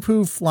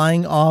 Tongpu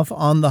flying off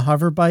on the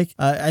hover bike.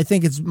 I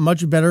think it's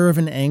much better of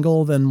an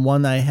angle than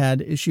one I had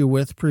issue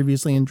with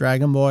previously in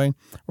Dragon Boy,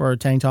 where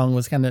Tang Tong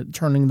was kind of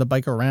turning the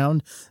bike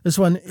around. This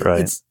one,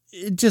 right.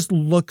 It just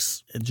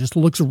looks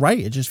right.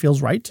 It just feels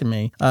right to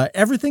me.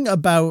 Everything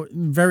about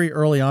very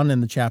early on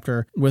in the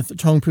chapter with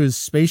Tongpu's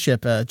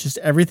spaceship, just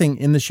everything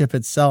in the ship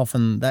itself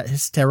and that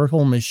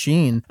hysterical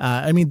machine.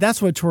 I mean,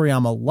 that's what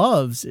Toriyama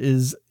loves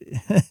is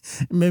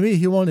maybe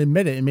he won't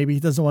admit it and maybe he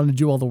doesn't want to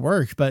do all the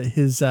work, but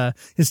his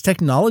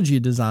technology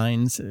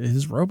designs,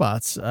 his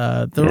robots,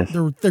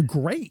 they're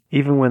great.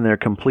 Even when they're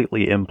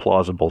completely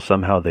implausible,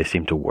 somehow they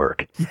seem to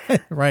work.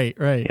 Right.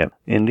 Yeah.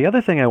 And the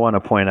other thing I want to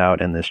point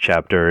out in this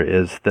chapter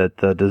is that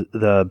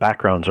the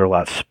backgrounds are a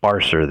lot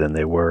sparser than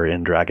they were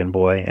in Dragon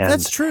Boy. And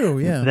that's true,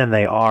 yeah. Than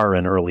they are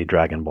in early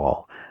Dragon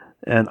Ball.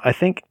 And I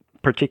think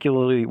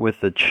particularly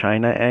with the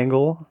China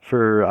angle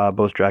for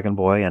both Dragon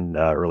Boy and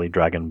early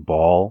Dragon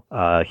Ball,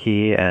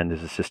 he and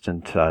his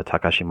assistant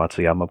Takashi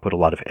Matsuyama put a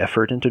lot of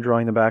effort into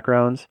drawing the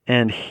backgrounds.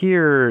 And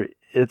here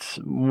it's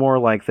more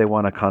like they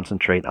want to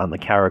concentrate on the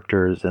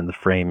characters and the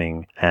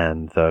framing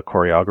and the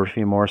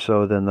choreography more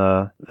so than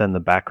the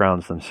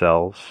backgrounds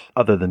themselves.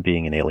 Other than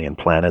being an alien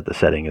planet, the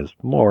setting is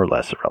more or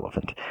less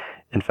irrelevant.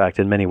 In fact,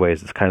 in many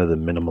ways, it's kind of the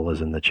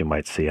minimalism that you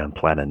might see on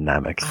Planet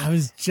Namek. I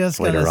was just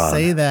going to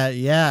say that.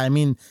 Yeah. I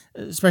mean,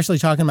 especially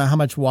talking about how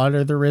much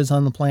water there is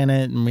on the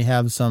planet, and we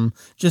have some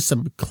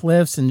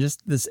cliffs and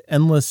just this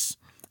endless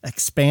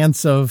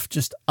expanse of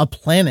just a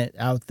planet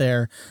out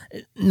there.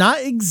 Not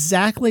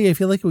exactly. I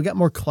feel like we got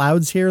more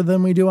clouds here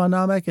than we do on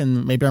Namek,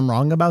 and maybe I'm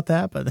wrong about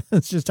that, but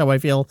that's just how I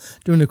feel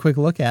doing a quick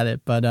look at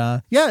it. But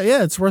yeah,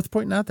 it's worth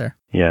pointing out there.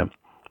 Yeah.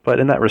 But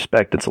in that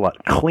respect, it's a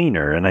lot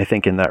cleaner, and I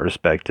think in that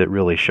respect, it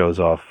really shows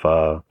off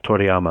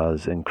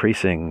Toriyama's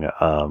increasing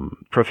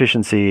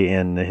proficiency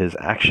in his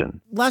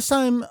action. Last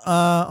time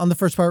on the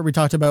first part, we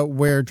talked about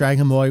where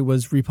Dragon Boy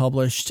was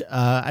republished.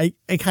 I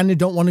kind of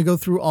don't want to go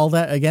through all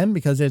that again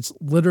because it's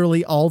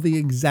literally all the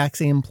exact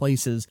same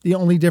places. The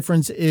only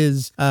difference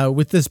is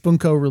with this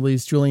Bunko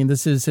release, Julian,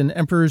 this is an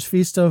Emperor's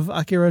Feast of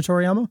Akira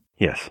Toriyama?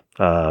 Yes,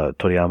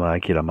 Toriyama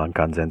Akira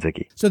Mankan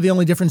Zenzeki. So the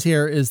only difference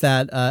here is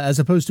that as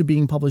opposed to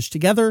being published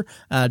together,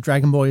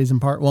 Dragon Boy is in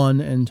part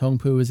 1 and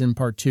Tongpu is in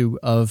part 2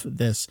 of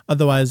this.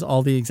 Otherwise,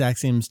 all the exact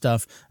same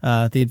stuff.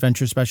 The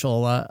Adventure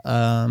Special,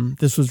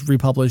 this was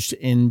republished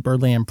in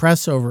Birdland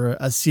Press over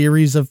a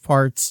series of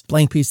parts,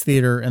 Blank Piece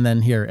Theater, and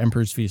then here,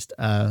 Emperor's Feast.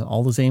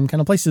 All the same kind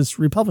of places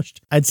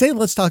republished. I'd say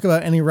let's talk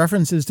about any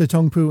references to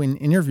Tongpu in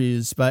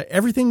interviews, but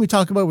everything we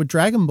talk about with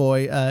Dragon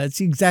Boy, it's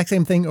the exact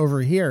same thing over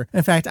here.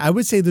 In fact, I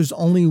would say there's there's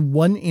only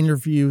one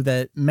interview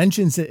that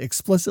mentions it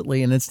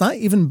explicitly, and it's not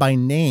even by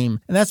name.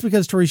 And that's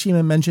because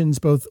Torishima mentions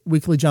both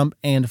Weekly Jump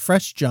and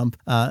Fresh Jump.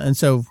 And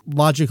so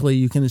logically,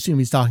 you can assume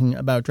he's talking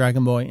about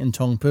Dragon Boy and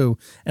Tongpu.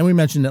 And we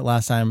mentioned it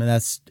last time, and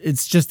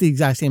it's just the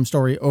exact same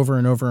story over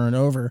and over and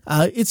over.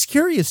 It's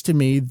curious to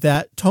me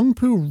that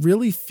Tongpu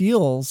really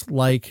feels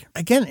like,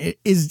 again, it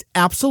is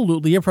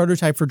absolutely a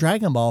prototype for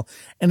Dragon Ball,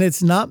 and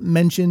it's not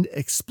mentioned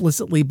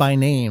explicitly by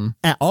name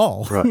at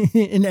all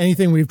in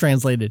anything we've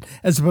translated,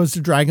 as opposed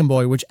to Dragon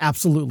Boy, which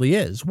absolutely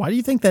is. Why do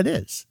you think that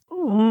is?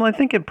 I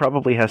think it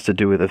probably has to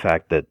do with the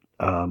fact that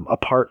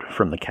apart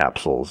from the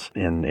capsules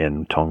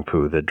in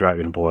Tongpu, the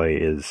Dragon Boy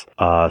is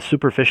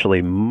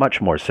superficially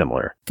much more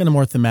similar. Kind of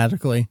more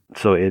thematically.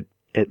 So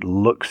it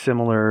looks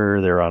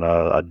similar. They're on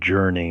a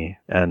journey,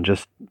 and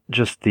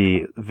just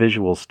the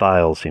visual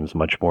style seems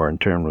much more in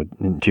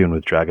tune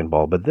with Dragon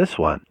Ball. But this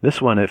one,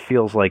 it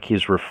feels like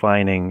he's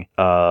refining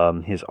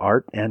his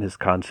art and his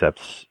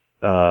concepts.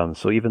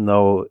 So even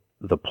though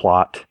the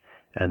plot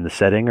and the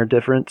setting are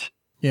different,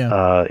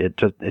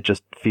 it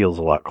just feels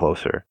a lot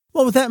closer.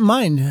 Well, with that in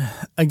mind,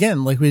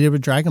 again, like we did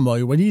with Dragon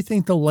Ball, what do you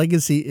think the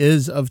legacy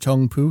is of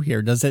Tongpu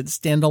here? Does it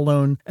stand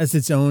alone as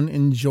its own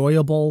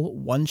enjoyable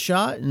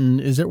one-shot?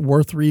 And is it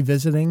worth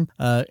revisiting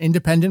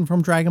independent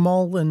from Dragon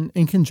Ball and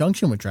in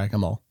conjunction with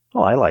Dragon Ball?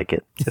 Oh, I like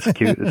it. It's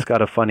cute. It's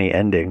got a funny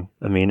ending.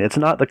 I mean, it's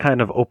not the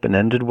kind of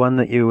open-ended one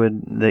that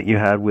you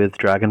had with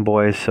Dragon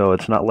Boy, so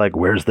it's not like,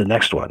 where's the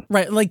next one?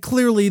 Right. Like,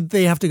 clearly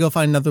they have to go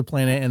find another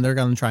planet and they're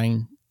going to try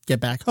and get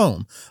back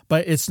home.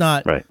 But it's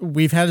not,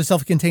 we've had a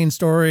self-contained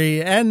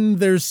story and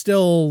there's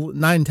still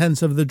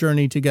 9/10 of the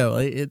journey to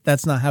go.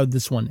 That's not how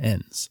this one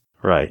ends.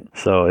 Right.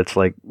 So it's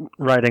like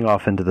riding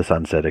off into the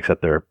sunset,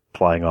 except they're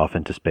flying off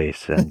into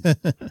space, and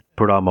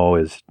Puramo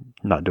is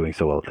not doing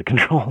so well at the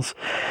controls.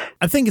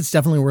 I think it's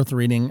definitely worth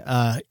reading.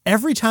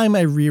 Every time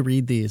I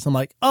reread these, I'm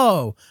like,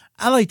 oh,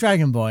 I like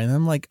Dragon Boy. And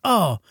I'm like,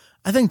 oh,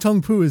 I think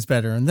Tongpu is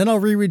better. And then I'll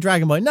reread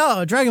Dragon Boy.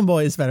 No, Dragon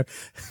Boy is better.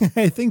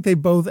 I think they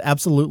both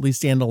absolutely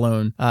stand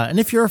alone. And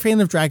if you're a fan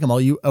of Dragon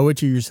Ball, you owe it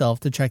to yourself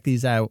to check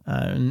these out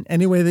in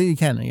any way that you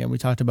can. Again, we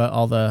talked about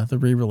all the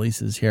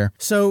re-releases here.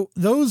 So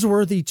those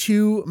were the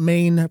two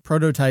main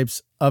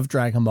prototypes of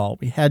Dragon Ball.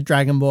 We had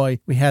Dragon Boy,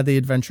 we had The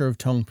Adventure of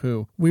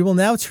Tongpu. We will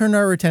now turn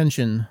our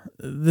attention.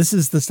 This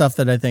is the stuff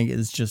that I think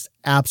is just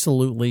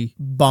absolutely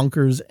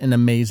bonkers and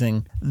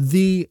amazing.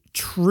 The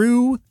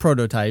true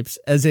prototypes,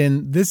 as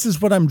in, this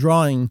is what I'm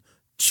drawing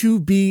to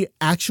be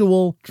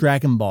actual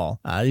Dragon Ball.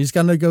 He's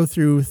going to go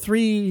through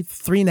three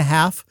and a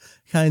half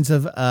kinds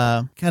of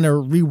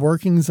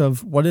reworkings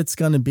of what it's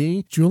going to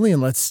be. Julian,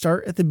 let's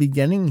start at the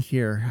beginning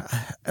here.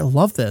 I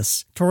love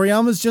this.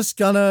 Toriyama's just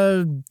going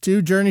to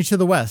do Journey to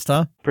the West,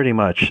 huh? Pretty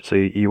much. So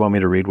you want me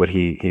to read what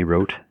he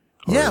wrote?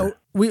 Or? Yeah.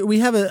 We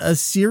have a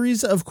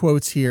series of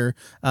quotes here.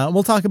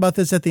 We'll talk about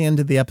this at the end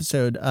of the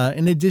episode.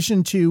 In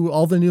addition to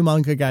all the new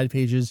manga guide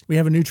pages, we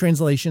have a new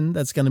translation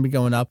that's going to be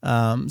going up.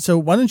 So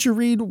why don't you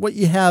read what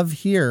you have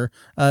here?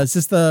 Is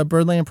this the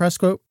Birdland Press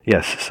quote?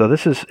 Yes. So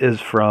this is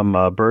from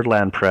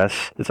Birdland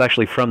Press. It's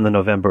actually from the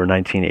November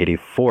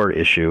 1984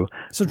 issue.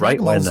 So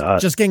Dragon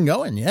Ball's just getting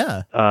going,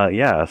 yeah.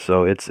 Yeah.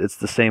 So it's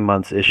the same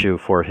month's issue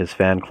for his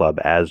fan club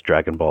as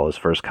Dragon Ball is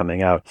first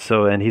coming out.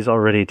 So, and he's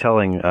already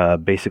telling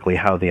basically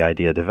how the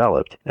idea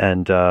developed.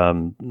 And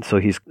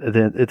so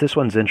this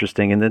one's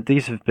interesting in that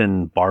these have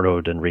been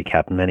borrowed and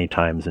recapped many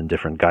times in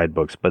different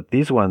guidebooks, but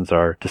these ones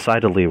are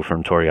decidedly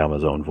from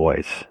Toriyama's own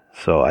voice.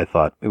 So I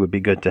thought it would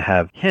be good to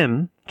have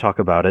him talk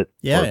about it,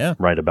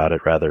 write about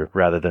it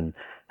rather than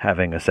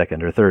having a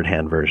second or third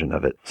hand version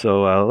of it.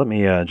 So let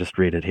me just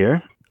read it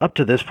here. Up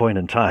to this point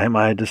in time,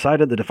 I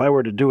decided that if I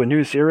were to do a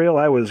new serial,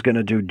 I was going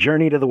to do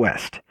Journey to the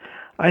West.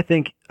 I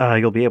think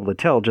you'll be able to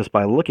tell just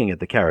by looking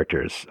at the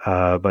characters,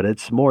 but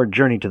it's more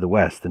Journey to the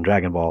West than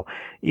Dragon Ball.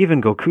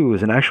 Even Goku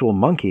is an actual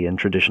monkey in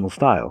traditional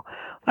style.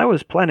 I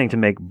was planning to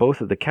make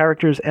both of the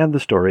characters and the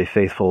story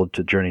faithful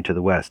to Journey to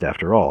the West,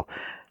 after all.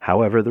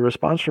 However, the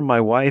response from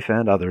my wife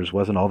and others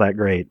wasn't all that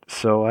great,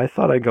 so I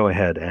thought I'd go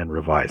ahead and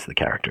revise the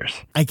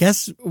characters. I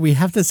guess we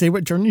have to say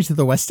what Journey to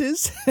the West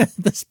is at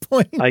this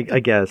point. I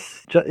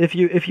guess. If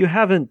you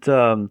haven't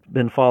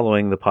been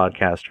following the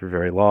podcast for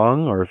very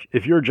long, or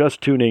if you're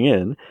just tuning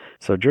in,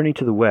 so Journey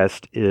to the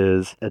West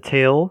is a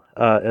tale,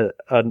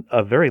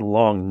 a very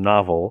long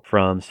novel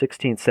from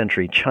 16th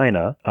century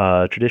China,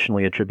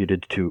 traditionally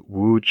attributed to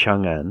Wu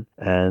Chang'an,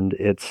 and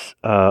it's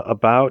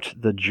about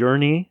the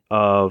journey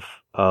of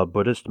a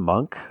Buddhist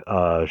monk,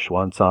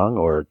 Xuanzang,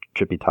 or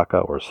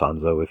Tripitaka, or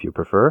Sanzo if you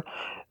prefer,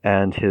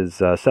 and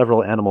his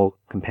several animal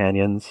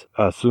companions,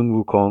 Sun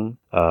Wukong,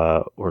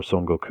 or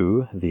Son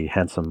Goku, the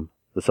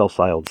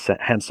self-styled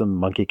handsome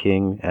monkey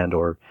king and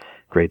or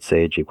great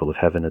sage, equal of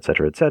heaven,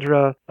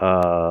 etc.,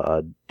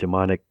 a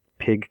demonic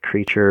pig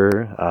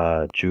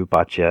creature, Ju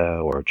Bacha,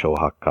 or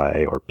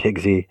Chohakai, or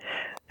Pigsy,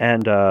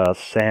 and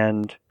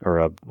sand,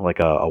 or like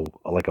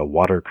a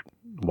water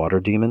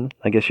demon,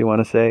 I guess you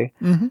want to say.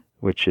 Mm-hmm.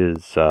 Which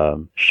is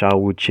Shao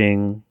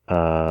Wuqing,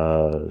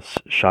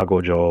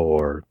 Shagojo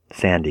or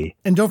Sandy.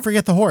 And don't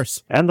forget the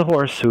horse. And the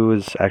horse, who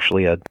is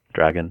actually a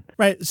dragon.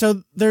 Right.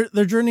 So they're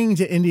journeying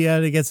to India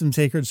to get some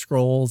sacred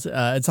scrolls.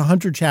 It's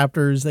 100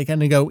 chapters. They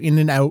kind of go in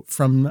and out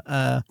from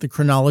the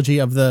chronology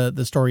of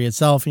the story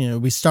itself. You know,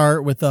 we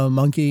start with the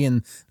monkey,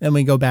 and then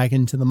we go back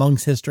into the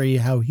monk's history,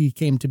 how he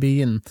came to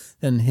be, and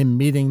then him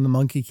meeting the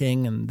Monkey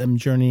King and them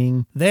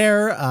journeying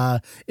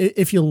there.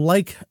 If you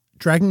like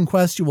Dragon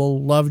Quest, you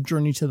will love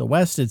Journey to the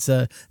West. It's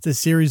a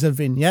series of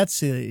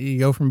vignettes. You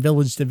go from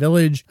village to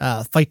village,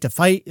 fight to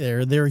fight.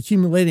 They're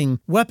accumulating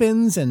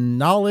weapons and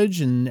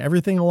knowledge and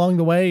everything along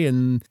the way,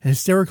 and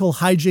hysterical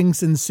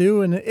hijinks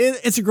ensue, and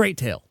it's a great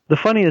tale. The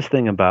funniest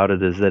thing about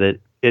it is that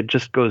it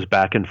just goes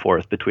back and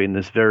forth between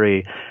this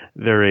very,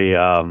 very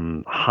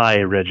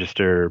high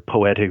register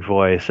poetic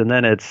voice, and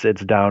then it's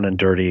down and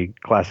dirty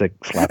classic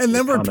slapstick and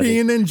then we're comedy.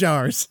 peeing in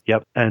jars.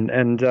 Yep,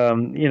 and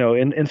you know,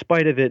 in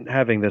spite of it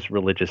having this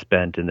religious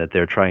bent and that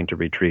they're trying to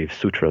retrieve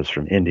sutras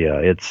from India,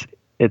 it's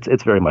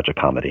very much a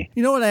comedy.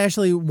 You know what I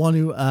actually want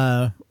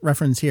to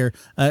reference here?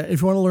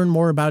 If you want to learn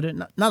more about it,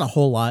 not a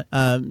whole lot.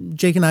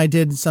 Jake and I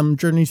did some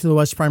Journey to the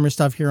West primer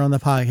stuff here on the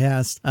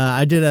podcast.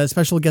 I did a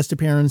special guest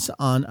appearance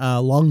on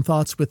Long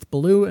Thoughts with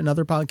Baloo,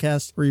 another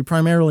podcast where he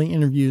primarily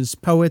interviews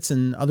poets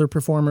and other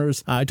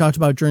performers. I talked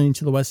about Journey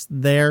to the West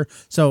there.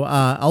 So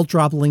I'll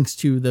drop links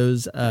to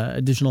those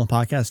additional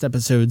podcast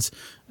episodes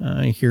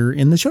here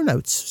in the show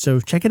notes. So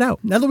check it out.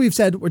 Now that we've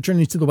said what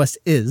Journey to the West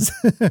is,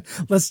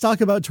 let's talk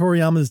about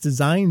Toriyama's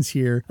designs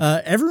here.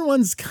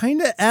 Everyone's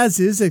kind of as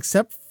is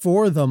except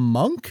for the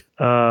monk.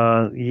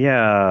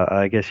 Yeah,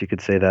 I guess you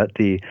could say that.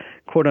 The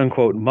quote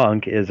unquote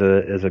monk is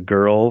a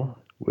girl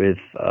with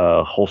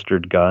a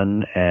holstered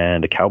gun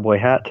and a cowboy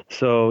hat.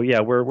 So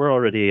yeah, we're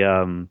already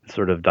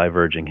sort of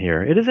diverging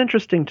here. It is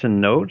interesting to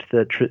note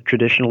that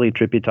traditionally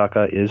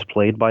Tripitaka is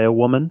played by a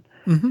woman.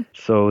 Mm-hmm.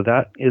 So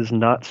that is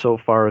not so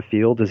far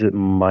afield as it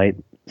might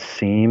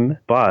seem,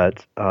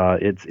 but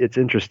it's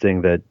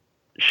interesting that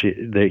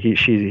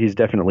he's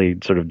definitely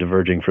sort of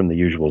diverging from the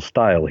usual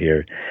style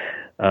here.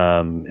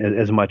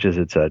 As much as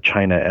it's a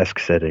China-esque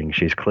setting,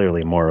 she's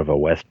clearly more of a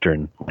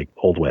Western, like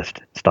Old West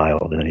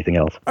style than anything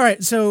else. All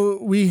right,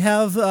 so we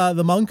have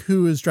the monk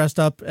who is dressed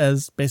up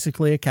as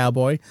basically a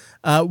cowboy.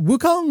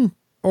 Wukong,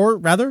 or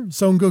rather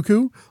Son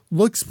Goku,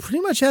 looks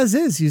pretty much as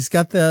is. He's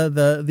got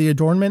the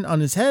adornment on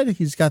his head.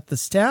 He's got the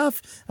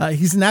staff.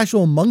 He's an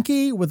actual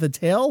monkey with a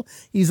tail.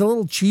 He's a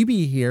little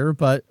chibi here,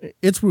 but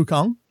it's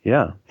Wukong.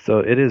 Yeah, so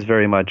it is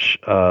very much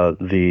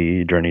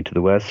the Journey to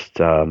the West.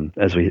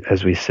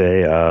 As we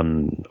say,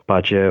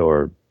 Pache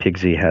or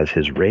Pigsy has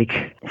his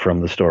rake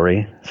from the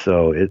story,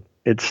 so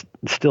it's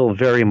still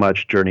very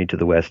much Journey to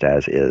the West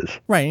as is.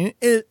 Right.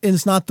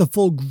 It's not the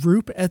full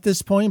group at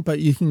this point, but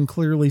you can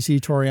clearly see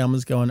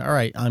Toriyama's going, all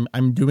right,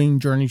 I'm doing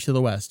Journey to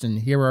the West, and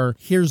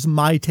here's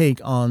my take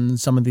on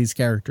some of these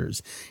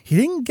characters. He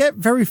didn't get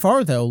very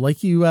far, though.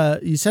 Like you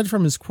said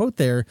from his quote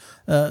there,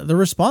 the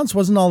response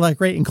wasn't all that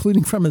great,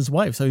 including from his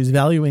wife. So he's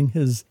valuing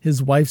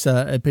his wife's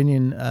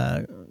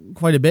opinion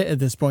quite a bit at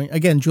this point.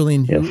 Again,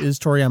 Julian, who is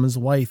Toriyama's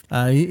wife,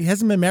 he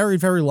hasn't been married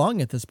very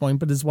long at this point,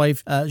 but his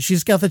wife,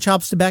 she's got the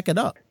chops to back it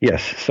up. Yes.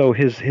 So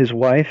his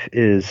wife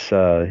is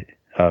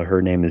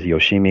her name is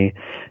Yoshimi,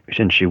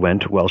 and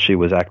she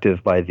was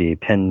active by the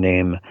pen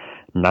name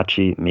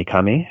Nachi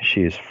Mikami.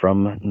 She's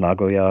from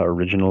Nagoya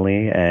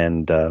originally,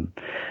 and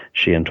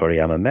she and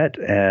Toriyama met,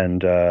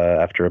 and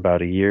after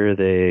about a year,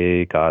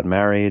 they got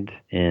married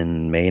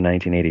in May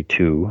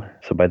 1982.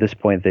 So by this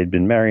point, they'd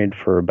been married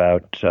for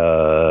about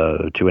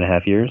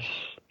 2.5 years.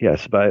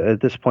 Yes, but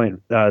at this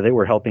point, they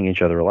were helping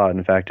each other a lot.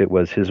 In fact, it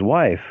was his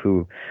wife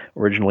who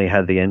originally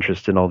had the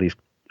interest in all these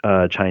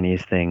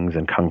Chinese things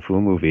and kung fu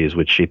movies,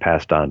 which she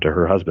passed on to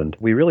her husband.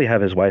 We really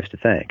have his wife to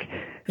thank.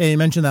 Yeah, you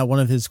mentioned that one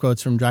of his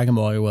quotes from Dragon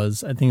Ball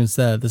was, I think it was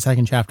the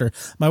second chapter,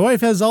 "My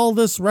wife has all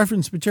this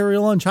reference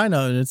material on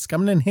China, and it's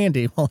coming in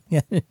handy." Well,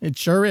 yeah, it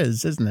sure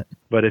is, isn't it?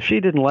 But if she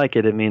didn't like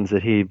it, it means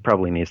that he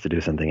probably needs to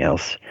do something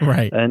else.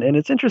 Right. And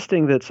it's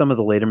interesting that some of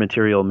the later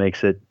material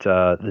makes it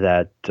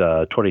that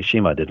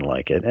Torishima didn't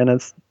like it, and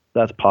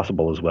that's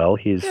possible as well.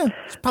 He's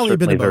probably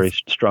certainly very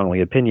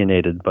strongly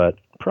opinionated, but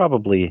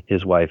probably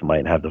his wife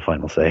might have the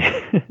final say.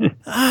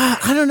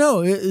 I don't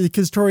know,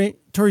 because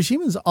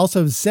Torishima's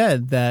also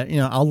said that,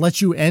 I'll let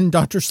you end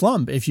Dr.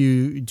 Slump if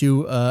you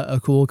do a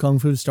cool kung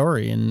fu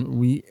story, and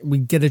we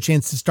get a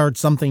chance to start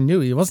something new.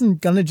 He wasn't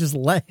going to just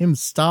let him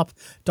stop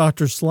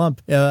Dr.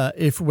 Slump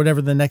if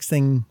whatever the next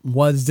thing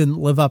was didn't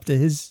live up to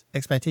his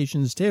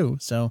expectations too.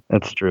 So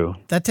that's true.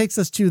 That takes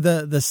us to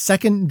the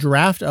second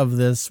draft of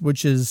this,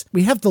 which is,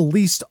 we have the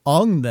least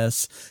on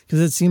this, because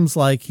it seems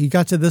like he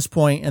got to this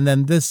point and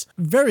then this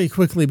very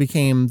quickly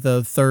became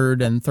the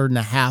third and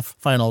a half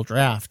final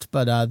draft.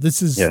 But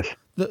this is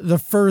the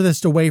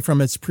furthest away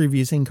from its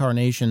previous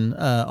incarnation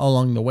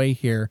along the way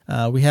here.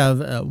 We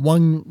have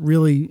one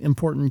really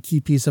important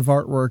key piece of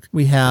artwork.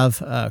 We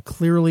have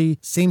clearly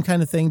same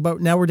kind of thing,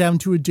 but now we're down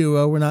to a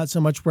duo. We're not so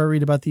much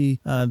worried about the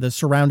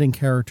surrounding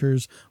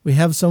characters. We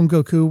have Son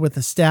Goku with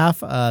the staff.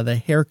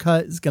 The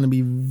haircut is going to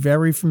be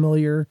very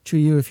familiar to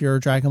you if you're a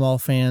Dragon Ball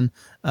fan.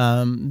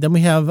 Then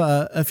we have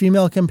a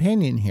female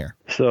companion here.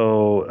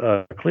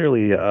 So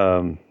clearly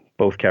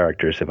both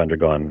characters have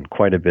undergone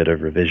quite a bit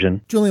of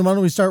revision. Julian, why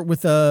don't we start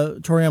with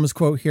Toriyama's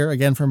quote here,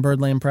 again from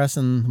Birdland Press,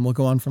 and we'll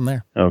go on from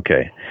there.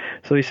 Okay.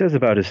 So he says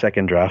about his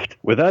second draft,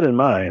 "With that in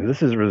mind,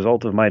 this is a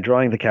result of my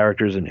drawing the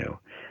characters anew.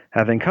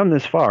 Having come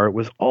this far, it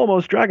was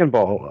almost Dragon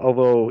Ball,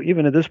 although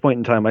even at this point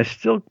in time, I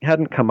still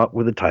hadn't come up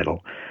with a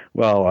title.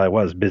 Well, I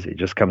was busy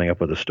just coming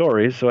up with a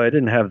story, so I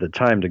didn't have the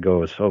time to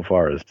go so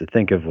far as to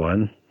think of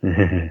one.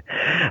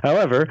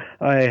 However,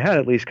 I had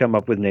at least come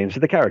up with names for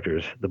the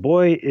characters. The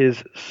boy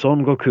is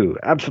Son Goku,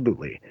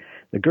 absolutely.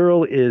 The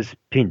girl is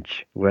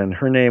Pinch. When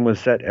her name was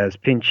set as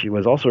Pinch, it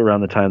was also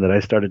around the time that I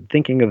started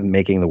thinking of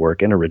making the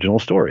work an original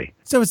story."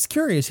 So it's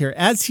curious here.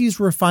 As he's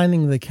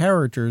refining the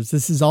characters,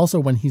 this is also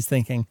when he's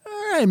thinking,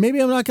 all right,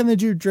 maybe I'm not going to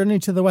do Journey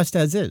to the West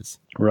as is.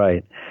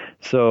 Right.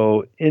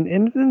 So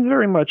in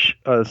very much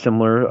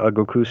similar,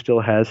 Goku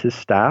still has his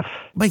staff.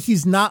 But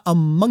he's not a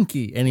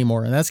monkey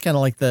anymore, and that's kind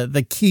of like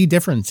the key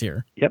difference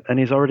here. Yep, and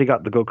he's already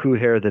got the Goku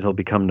hair that he'll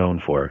become known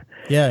for.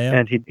 Yeah.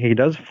 And he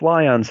does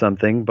fly on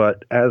something,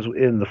 but as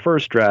in the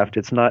first draft,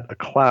 it's not a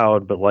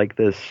cloud, but like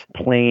this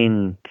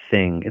plane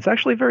thing. It's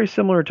actually very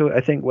similar to,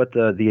 I think, what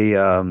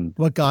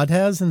what God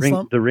has in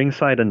Slump? The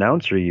ringside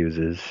announcer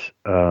uses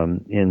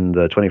in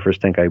the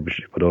 21st Tenkai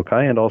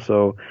Budokai, and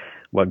also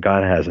what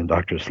God has in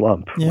Dr.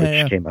 Slump,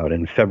 which came out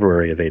in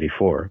February of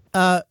 '84.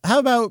 How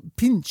about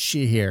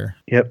Pinchy here?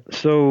 Yep.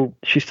 So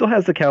she still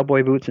has the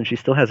cowboy boots and she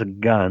still has a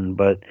gun,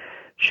 but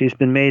she's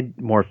been made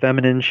more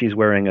feminine. She's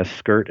wearing a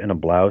skirt and a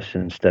blouse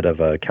instead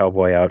of a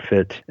cowboy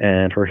outfit,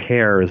 and her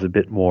hair is a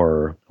bit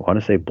more, I want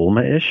to say,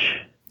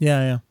 Bulma-ish.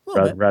 Yeah.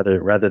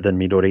 Rather than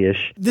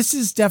Midori-ish. This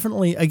is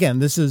definitely, again,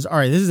 this is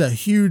a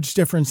huge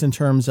difference in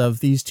terms of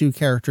these two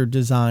character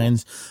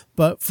designs.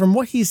 But from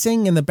what he's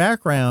saying in the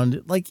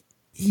background, like,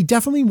 he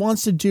definitely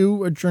wants to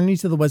do a Journey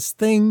to the West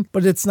thing,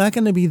 but it's not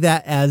going to be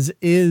that as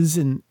is.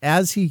 And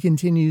as he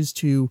continues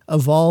to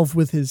evolve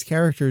with his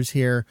characters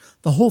here,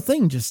 the whole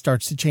thing just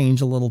starts to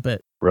change a little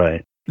bit.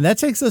 Right. And that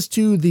takes us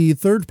to the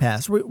third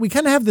pass. We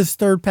kind of have this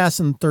third pass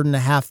and third and a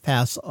half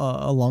pass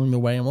along the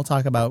way, and we'll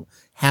talk about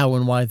how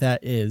and why that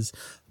is.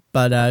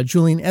 But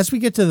Julian, as we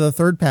get to the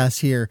third pass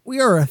here,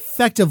 we are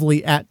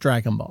effectively at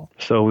Dragon Ball.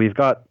 So we've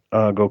got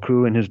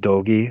Goku and his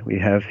Dogi. We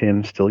have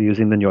him still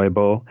using the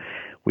Nyoibo.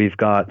 We've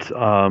got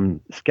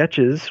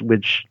sketches,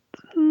 which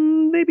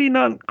maybe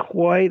not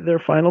quite their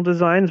final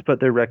designs, but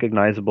they're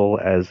recognizable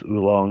as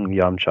Oolong,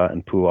 Yamcha,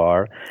 and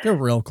Puar. They're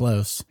real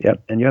close.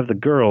 Yep. And you have the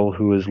girl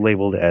who is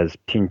labeled as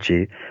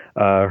Pinchy.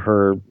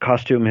 Her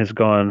costume has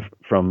gone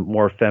from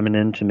more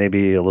feminine to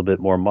maybe a little bit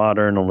more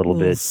modern, a little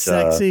bit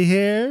sexy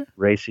hair,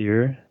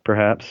 racier,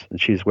 perhaps.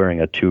 And she's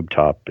wearing a tube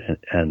top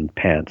and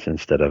pants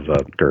instead of a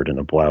skirt and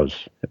a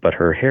blouse, but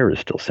her hair is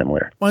still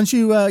similar. Why don't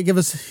you give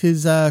us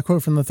his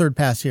quote from the third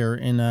pass here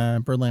in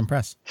Birdland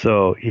Press?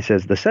 So he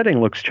says, "The setting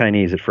looks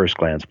Chinese at first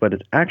glance, but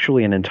it's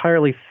actually an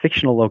entirely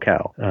fictional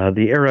locale.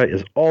 The era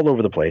is all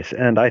over the place,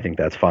 and I think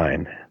that's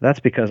fine.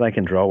 That's because I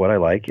can draw what I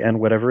like, and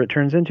whatever it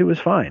turns into is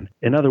fine.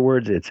 In other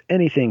words, it's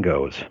anything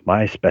goes,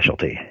 my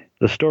specialty.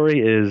 The story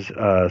is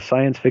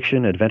science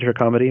fiction, adventure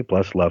comedy,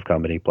 plus love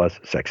comedy, plus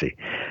sexy.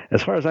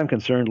 As far as I'm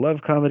concerned,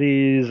 love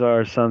comedies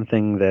are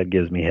something that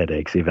gives me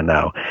headaches even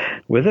now.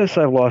 With this,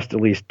 I've lost at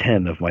least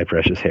 10 of my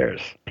precious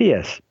hairs.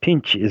 P.S.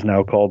 Pinch is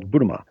now called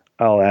Buruma.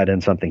 I'll add in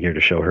something here to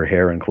show her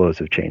hair and clothes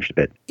have changed a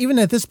bit." Even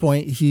at this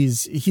point,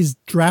 he's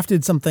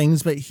drafted some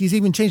things, but he's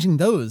even changing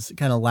those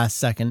kind of last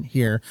second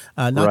here.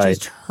 Not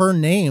just her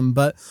name,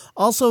 but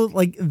also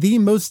like the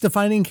most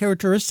defining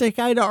characteristic,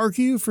 I'd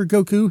argue, for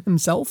Goku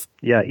himself.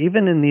 Yeah,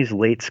 even in these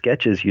late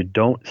sketches, you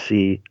don't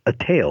see a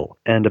tail.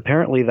 And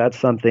apparently that's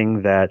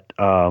something that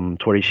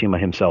Torishima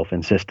himself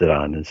insisted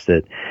on, is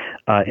that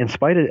in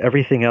spite of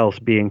everything else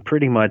being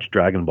pretty much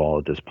Dragon Ball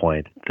at this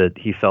point, that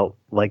he felt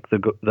like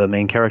the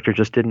main character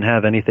just didn't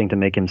have anything to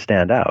make him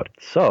stand out.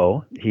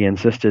 So he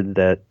insisted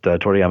that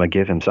Toriyama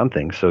give him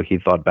something. So he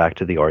thought back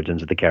to the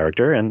origins of the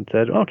character and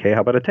said, okay,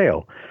 how about a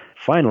tail?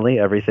 Finally,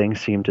 everything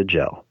seemed to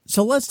gel.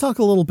 So let's talk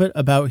a little bit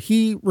about,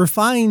 he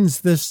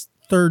refines this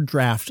third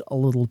draft a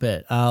little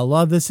bit. A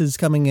lot of this is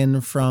coming in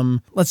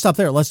from, let's stop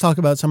there. Let's talk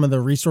about some of the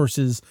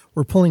resources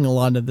we're pulling a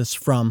lot of this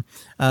from.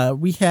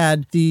 We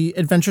had the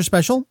Adventure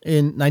Special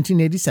in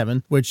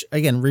 1987, which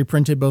again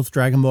reprinted both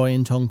Dragon Boy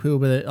and Tongpu,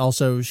 but it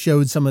also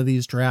showed some of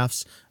these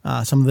drafts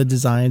some of the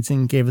designs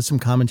and gave us some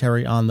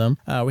commentary on them.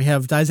 We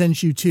have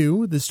Daizenshu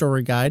 2, the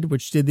story guide,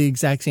 which did the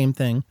exact same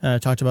thing.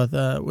 Talked about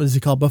what is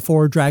it called,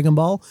 Before Dragon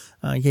Ball.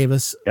 Gave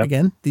us,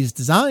 again, these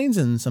designs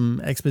and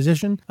some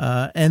exposition.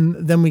 And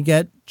then we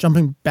get,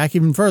 jumping back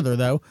even further,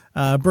 though,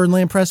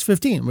 Birdland Press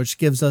 15, which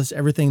gives us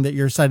everything that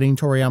you're citing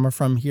Toriyama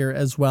from here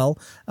as well.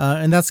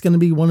 And that's going to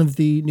be one of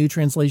the new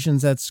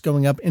translations that's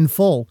going up in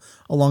full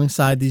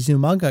alongside these new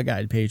manga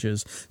guide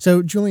pages.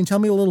 So, Julian, tell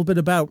me a little bit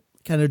about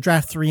kind of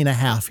draft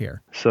 3.5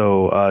 here.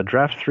 So,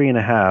 draft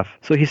 3.5.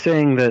 So he's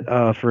saying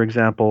that, for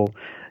example,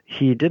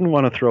 he didn't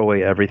want to throw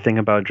away everything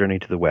about Journey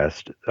to the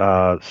West,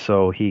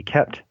 so he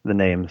kept the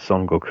name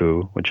Son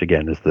Goku, which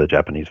again is the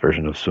Japanese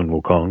version of Sun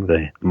Wukong,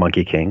 the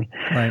Monkey King.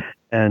 Right.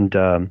 And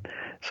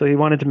so he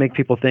wanted to make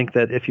people think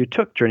that if you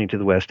took Journey to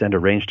the West and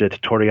arranged it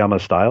Toriyama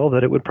style,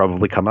 that it would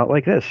probably come out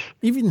like this.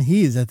 Even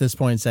he's at this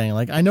point saying,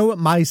 like, I know what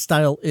my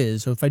style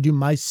is, so if I do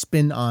my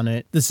spin on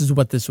it, this is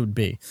what this would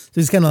be. So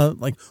he's kind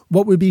of like,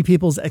 what would be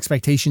people's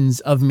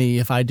expectations of me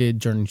if I did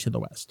Journey to the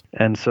West?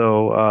 And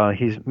so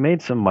he's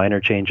made some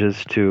minor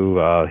changes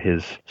to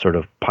his sort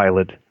of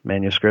pilot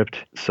manuscript.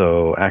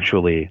 So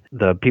actually,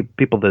 the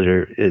people that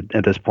are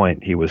at this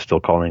point, he was still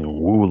calling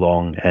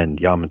Wulong and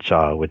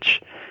Yamcha,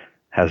 which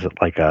has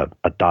like a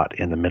dot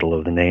in the middle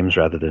of the names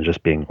rather than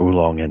just being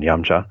Oolong and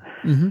Yamcha.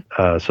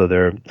 Mm-hmm. So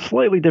they're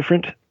slightly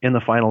different in the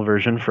final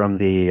version from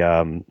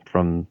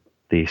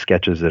the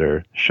sketches that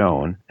are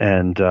shown.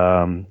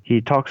 And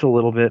he talks a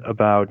little bit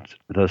about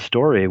the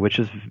story, which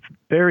is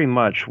very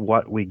much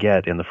what we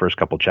get in the first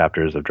couple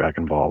chapters of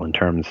Dragon Ball in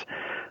terms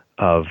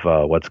of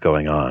what's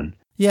going on.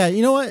 Yeah,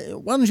 you know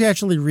what? Why don't you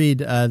actually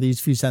read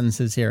these few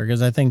sentences here?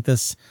 Because I think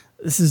this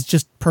is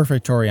just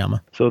perfect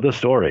Toriyama. So the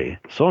story.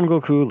 Son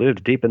Goku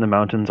lived deep in the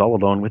mountains all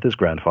alone with his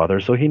grandfather,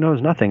 so he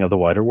knows nothing of the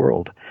wider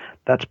world.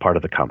 That's part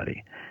of the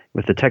comedy.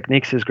 With the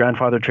techniques his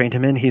grandfather trained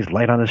him in, he's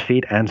light on his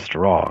feet and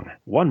strong.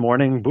 One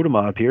morning,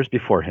 Budama appears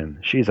before him.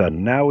 She's a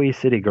Naui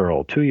city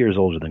girl, 2 years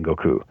older than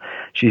Goku.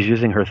 She's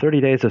using her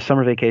 30 days of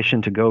summer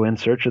vacation to go in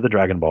search of the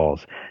Dragon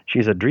Balls.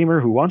 She's a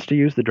dreamer who wants to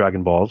use the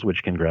Dragon Balls,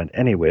 which can grant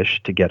any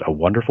wish, to get a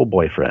wonderful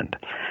boyfriend.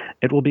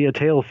 It will be a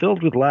tale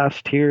filled with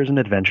laughs, tears, and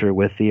adventure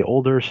with the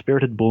older,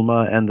 spirited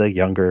Bulma and the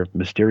younger,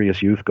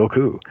 mysterious youth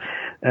Goku.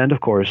 And,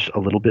 of course,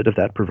 a little bit of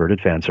that perverted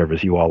fan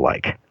service you all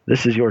like.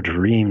 This is your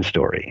dream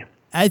story.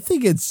 I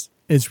think it's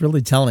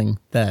really telling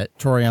that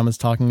Toriyama's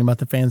talking about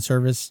the fan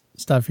service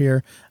stuff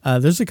here.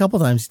 There's a couple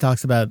times he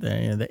talks about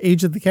the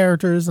age of the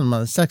characters and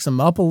want to sex them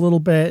up a little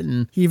bit,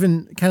 and he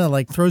even kind of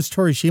like throws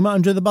Torishima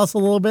under the bus a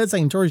little bit,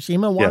 saying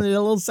Torishima wanted it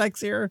a little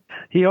sexier.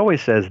 He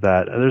always says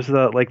that. There's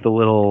the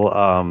little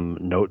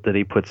note that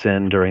he puts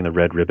in during the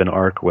Red Ribbon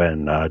arc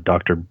when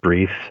Dr.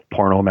 Brief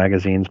porno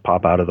magazines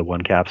pop out of the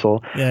one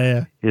capsule.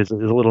 Yeah. There's a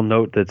little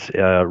note that's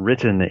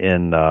written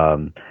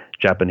in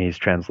Japanese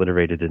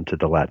transliterated into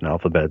the Latin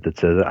alphabet that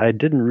says, I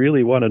didn't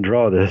really want to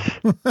draw this.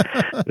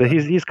 But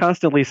he's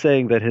constantly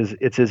saying that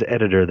it's his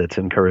editor that's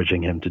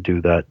encouraging him to do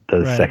the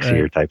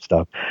sexier type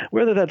stuff.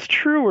 Whether that's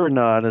true or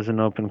not is an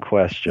open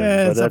question.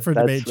 Yeah, but up for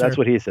debate, that's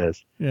what he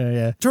says.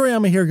 Yeah.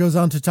 Toriyama here goes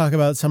on to talk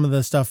about some of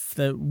the stuff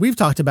that we've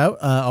talked about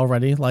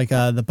already, like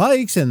the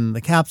bikes and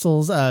the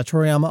capsules.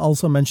 Toriyama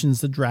also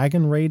mentions the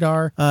Dragon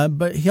Radar,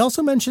 but he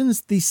also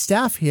mentions the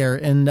staff here,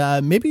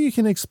 and maybe you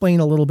can explain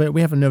a little bit. We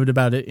have a note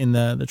about it in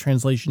the translation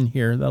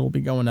here that'll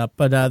be going up,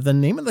 but the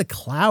name of the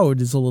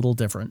cloud is a little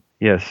different.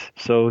 Yes,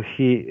 so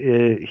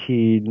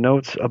he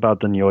notes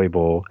about the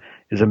Nyoibo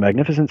is a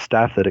magnificent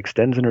staff that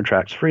extends and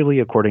retracts freely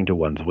according to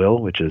one's will,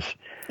 which is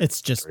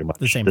it's just very much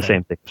the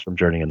same thing as from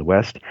Journey in the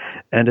West,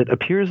 and it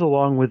appears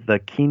along with the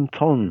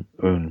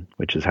Kinton-un,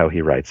 which is how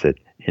he writes it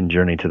in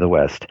Journey to the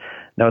West.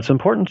 Now, it's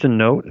important to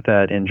note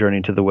that in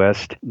Journey to the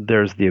West,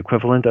 there's the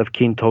equivalent of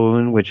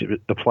Kinton, which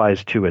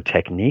applies to a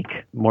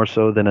technique more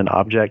so than an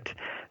object.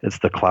 It's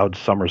the cloud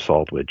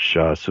somersault, which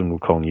Sun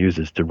Wukong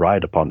uses to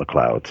ride upon the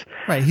clouds.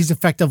 Right, he's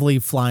effectively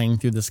flying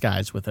through the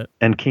skies with it.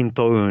 And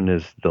Kinton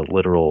is the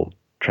literal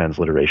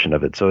transliteration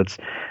of it. So it's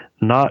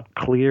not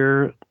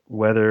clear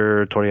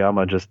whether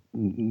Toriyama just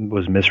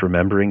was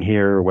misremembering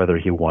here or whether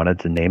he wanted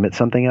to name it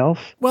something else.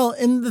 Well,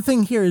 and the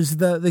thing here is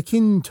the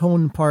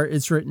Kinton part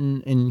is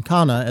written in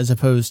kana as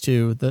opposed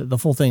to the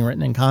full thing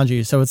written in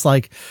kanji. So it's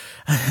like,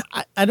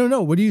 I don't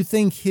know. What do you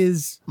think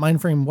his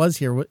mind frame was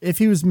here? If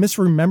he was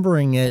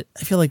misremembering it,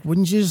 I feel like,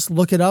 wouldn't you just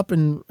look it up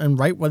and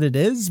write what it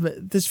is?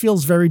 But this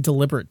feels very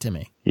deliberate to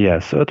me. Yeah,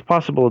 so it's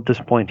possible at this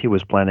point he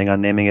was planning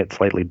on naming it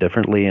slightly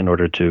differently in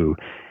order to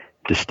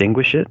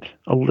distinguish it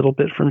a little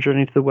bit from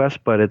Journey to the West,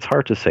 but it's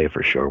hard to say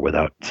for sure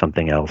without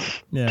something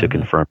else to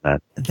confirm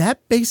that.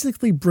 That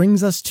basically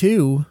brings us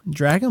to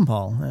Dragon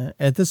Ball.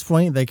 At this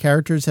point, the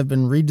characters have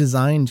been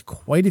redesigned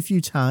quite a few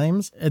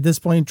times. At this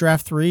point,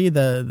 Draft 3,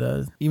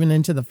 the even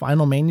into the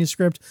final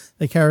manuscript,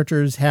 the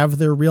characters have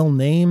their real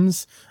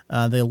names.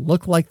 They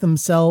look like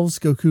themselves.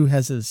 Goku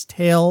has his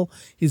tail.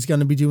 He's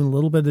going to be doing a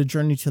little bit of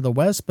Journey to the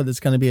West, but it's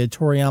going to be a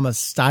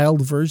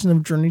Toriyama-styled version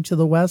of Journey to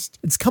the West.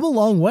 It's come a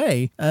long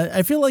way.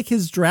 I feel like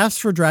his drafts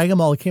for Dragon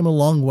Ball came a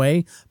long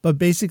way, but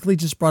basically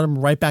just brought him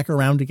right back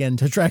around again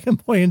to Dragon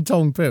Boy and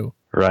Tongpu.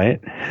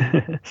 right?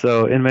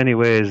 So in many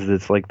ways,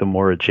 it's like the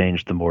more it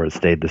changed, the more it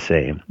stayed the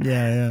same.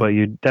 Yeah. But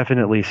you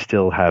definitely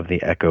still have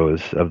the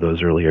echoes of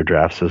those earlier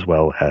drafts as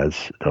well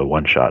as the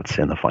one-shots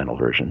in the final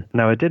version.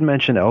 Now, I did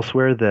mention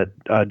elsewhere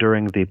that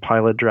during the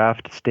pilot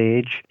draft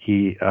stage,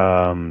 he,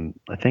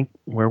 I think,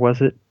 where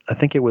was it? I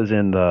think it was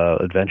in the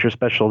Adventure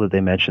Special that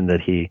they mentioned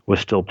that he was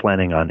still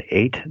planning on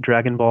 8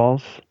 Dragon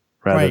Balls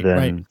rather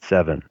than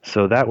 7.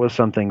 So that was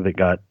something that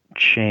got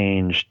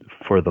changed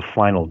for the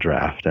final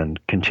draft and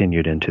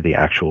continued into the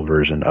actual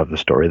version of the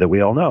story that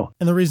we all know.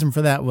 And the reason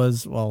for that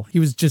was, well, he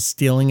was just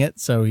stealing it,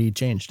 so he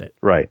changed it.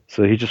 Right.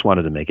 So he just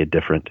wanted to make it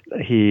different.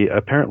 He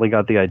apparently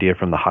got the idea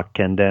from the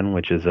Hakkenden,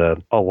 which is a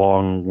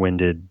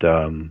long-winded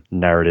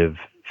narrative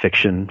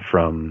fiction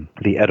from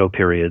the Edo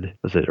period.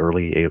 Was it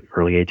early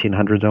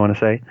 1800s, I want to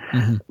say,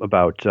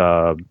 about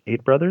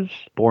 8 brothers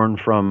born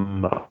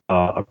from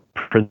a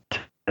princess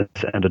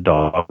and a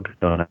dog.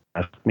 Don't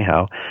ask me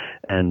how.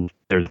 And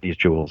there's these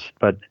jewels.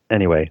 But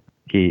anyway,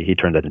 he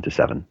turned that into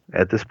 7.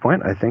 At this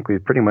point, I think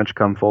we've pretty much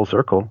come full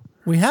circle.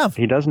 We have.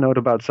 He does note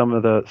about some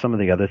of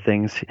the other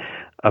things,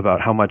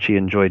 about how much he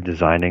enjoyed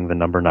designing the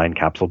number 9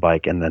 capsule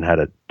bike and then had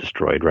it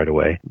destroyed right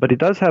away. But he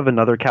does have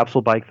another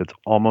capsule bike that's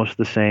almost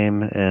the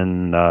same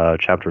in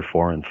chapter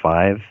 4 and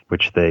 5,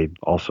 which they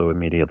also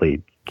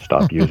immediately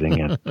stop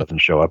using and doesn't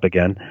show up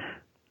again.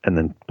 And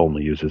then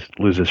Bulma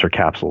loses her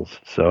capsules.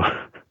 So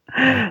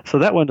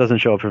that one doesn't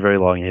show up for very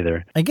long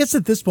either. I guess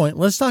at this point,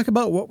 let's talk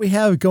about what we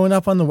have going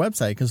up on the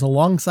website, because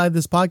alongside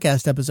this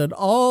podcast episode,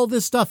 all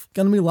this stuff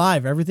going to be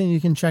live, everything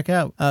you can check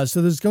out.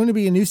 So there's going to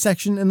be a new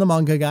section in the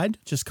manga guide,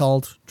 just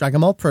called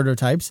Dragon Ball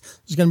Prototypes.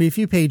 There's going to be a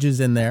few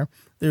pages in there.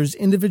 There's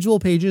individual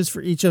pages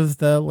for each of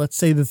the, let's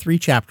say, the 3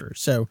 chapters.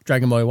 So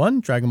Dragon Boy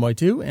 1, Dragon Boy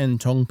 2, and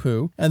Tong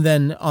Pu. And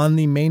then on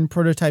the main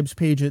prototypes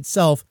page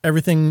itself,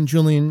 everything,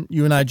 Julian,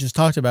 you and I just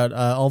talked about,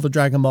 all the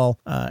Dragon Ball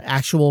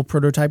actual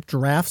prototype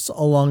drafts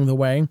along the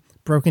way,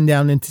 broken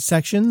down into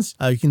sections.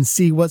 You can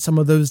see what some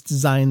of those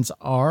designs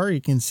are.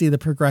 You can see the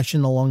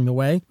progression along the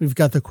way. We've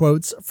got the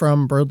quotes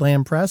from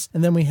Birdland Press,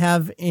 and then we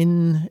have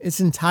in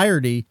its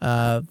entirety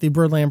the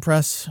Birdland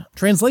Press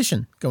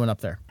translation going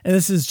up there. And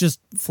this is just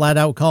flat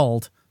out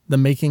called The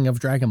Making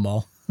of Dragon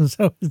Ball.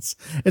 So it's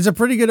a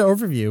pretty good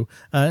overview.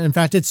 In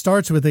fact, it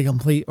starts with a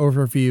complete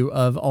overview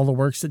of all the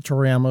works that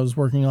Toriyama was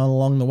working on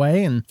along the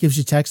way and gives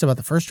you text about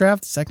the first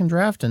draft, the second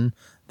draft, and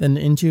then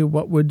into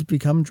what would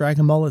become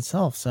Dragon Ball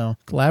itself. So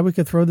glad we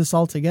could throw this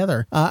all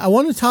together. I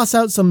want to toss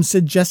out some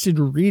suggested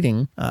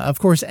reading. Of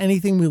course,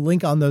 anything we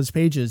link on those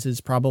pages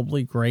is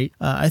probably great.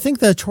 I think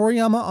the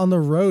Toriyama on the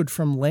Road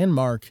from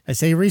Landmark, I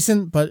say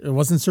recent, but it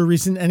wasn't so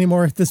recent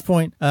anymore at this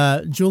point.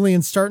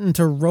 Julian's starting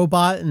to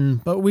robot,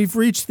 but we've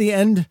reached the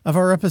end of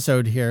our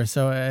episode here.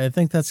 So I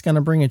think that's going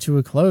to bring it to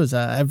a close.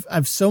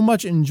 I've so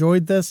much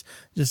enjoyed this,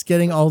 just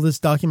getting all this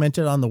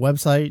documented on the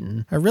website.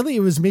 And it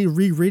was me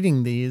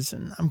rereading these,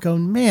 and I'm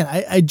going, man,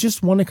 I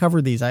just want to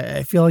cover these.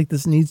 I feel like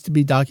this needs to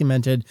be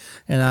documented,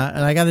 and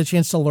I got a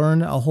chance to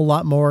learn a whole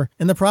lot more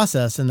in the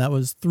process, and that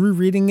was through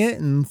reading it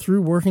and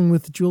through working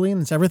with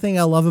Julian. It's everything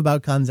I love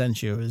about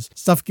Kanzenshuu. Is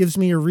stuff gives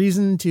me a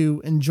reason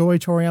to enjoy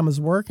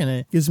Toriyama's work, and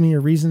it gives me a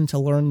reason to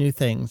learn new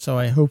things. So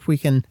I hope we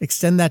can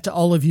extend that to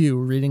all of you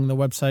reading the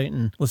website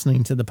and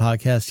listening to the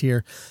podcast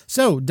here.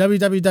 So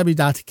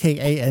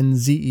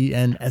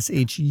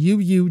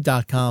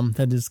www.kanzenshuu.com.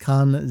 That is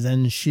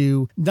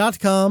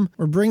kanzenshuu.com.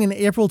 We're bringing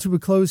April to a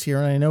close here,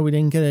 and I know we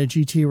didn't get a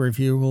GT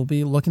review. We'll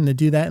be looking to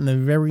do that in the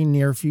very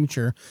near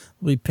future.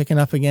 We'll be picking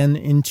up again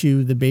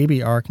into the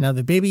Baby arc. Now,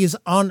 the Baby is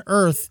on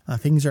Earth.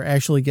 Things are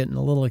actually getting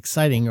a little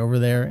exciting over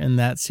there in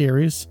that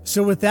series.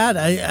 So with that,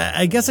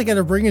 I guess I got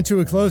to bring it to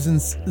a close,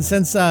 and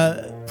since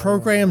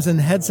programs and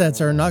headsets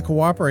are not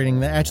cooperating,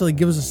 that actually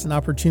gives us an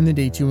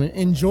opportunity to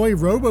enjoy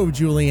Robo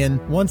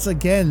Julian once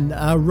again.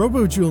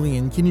 Robo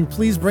Julian, can you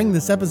please bring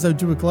this episode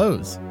to a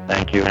close?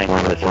 Thank you for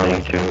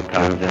listening to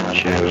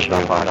Kanzenshuu,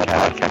 the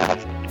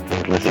podcast.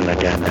 Listen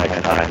again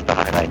next time.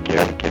 Thank you.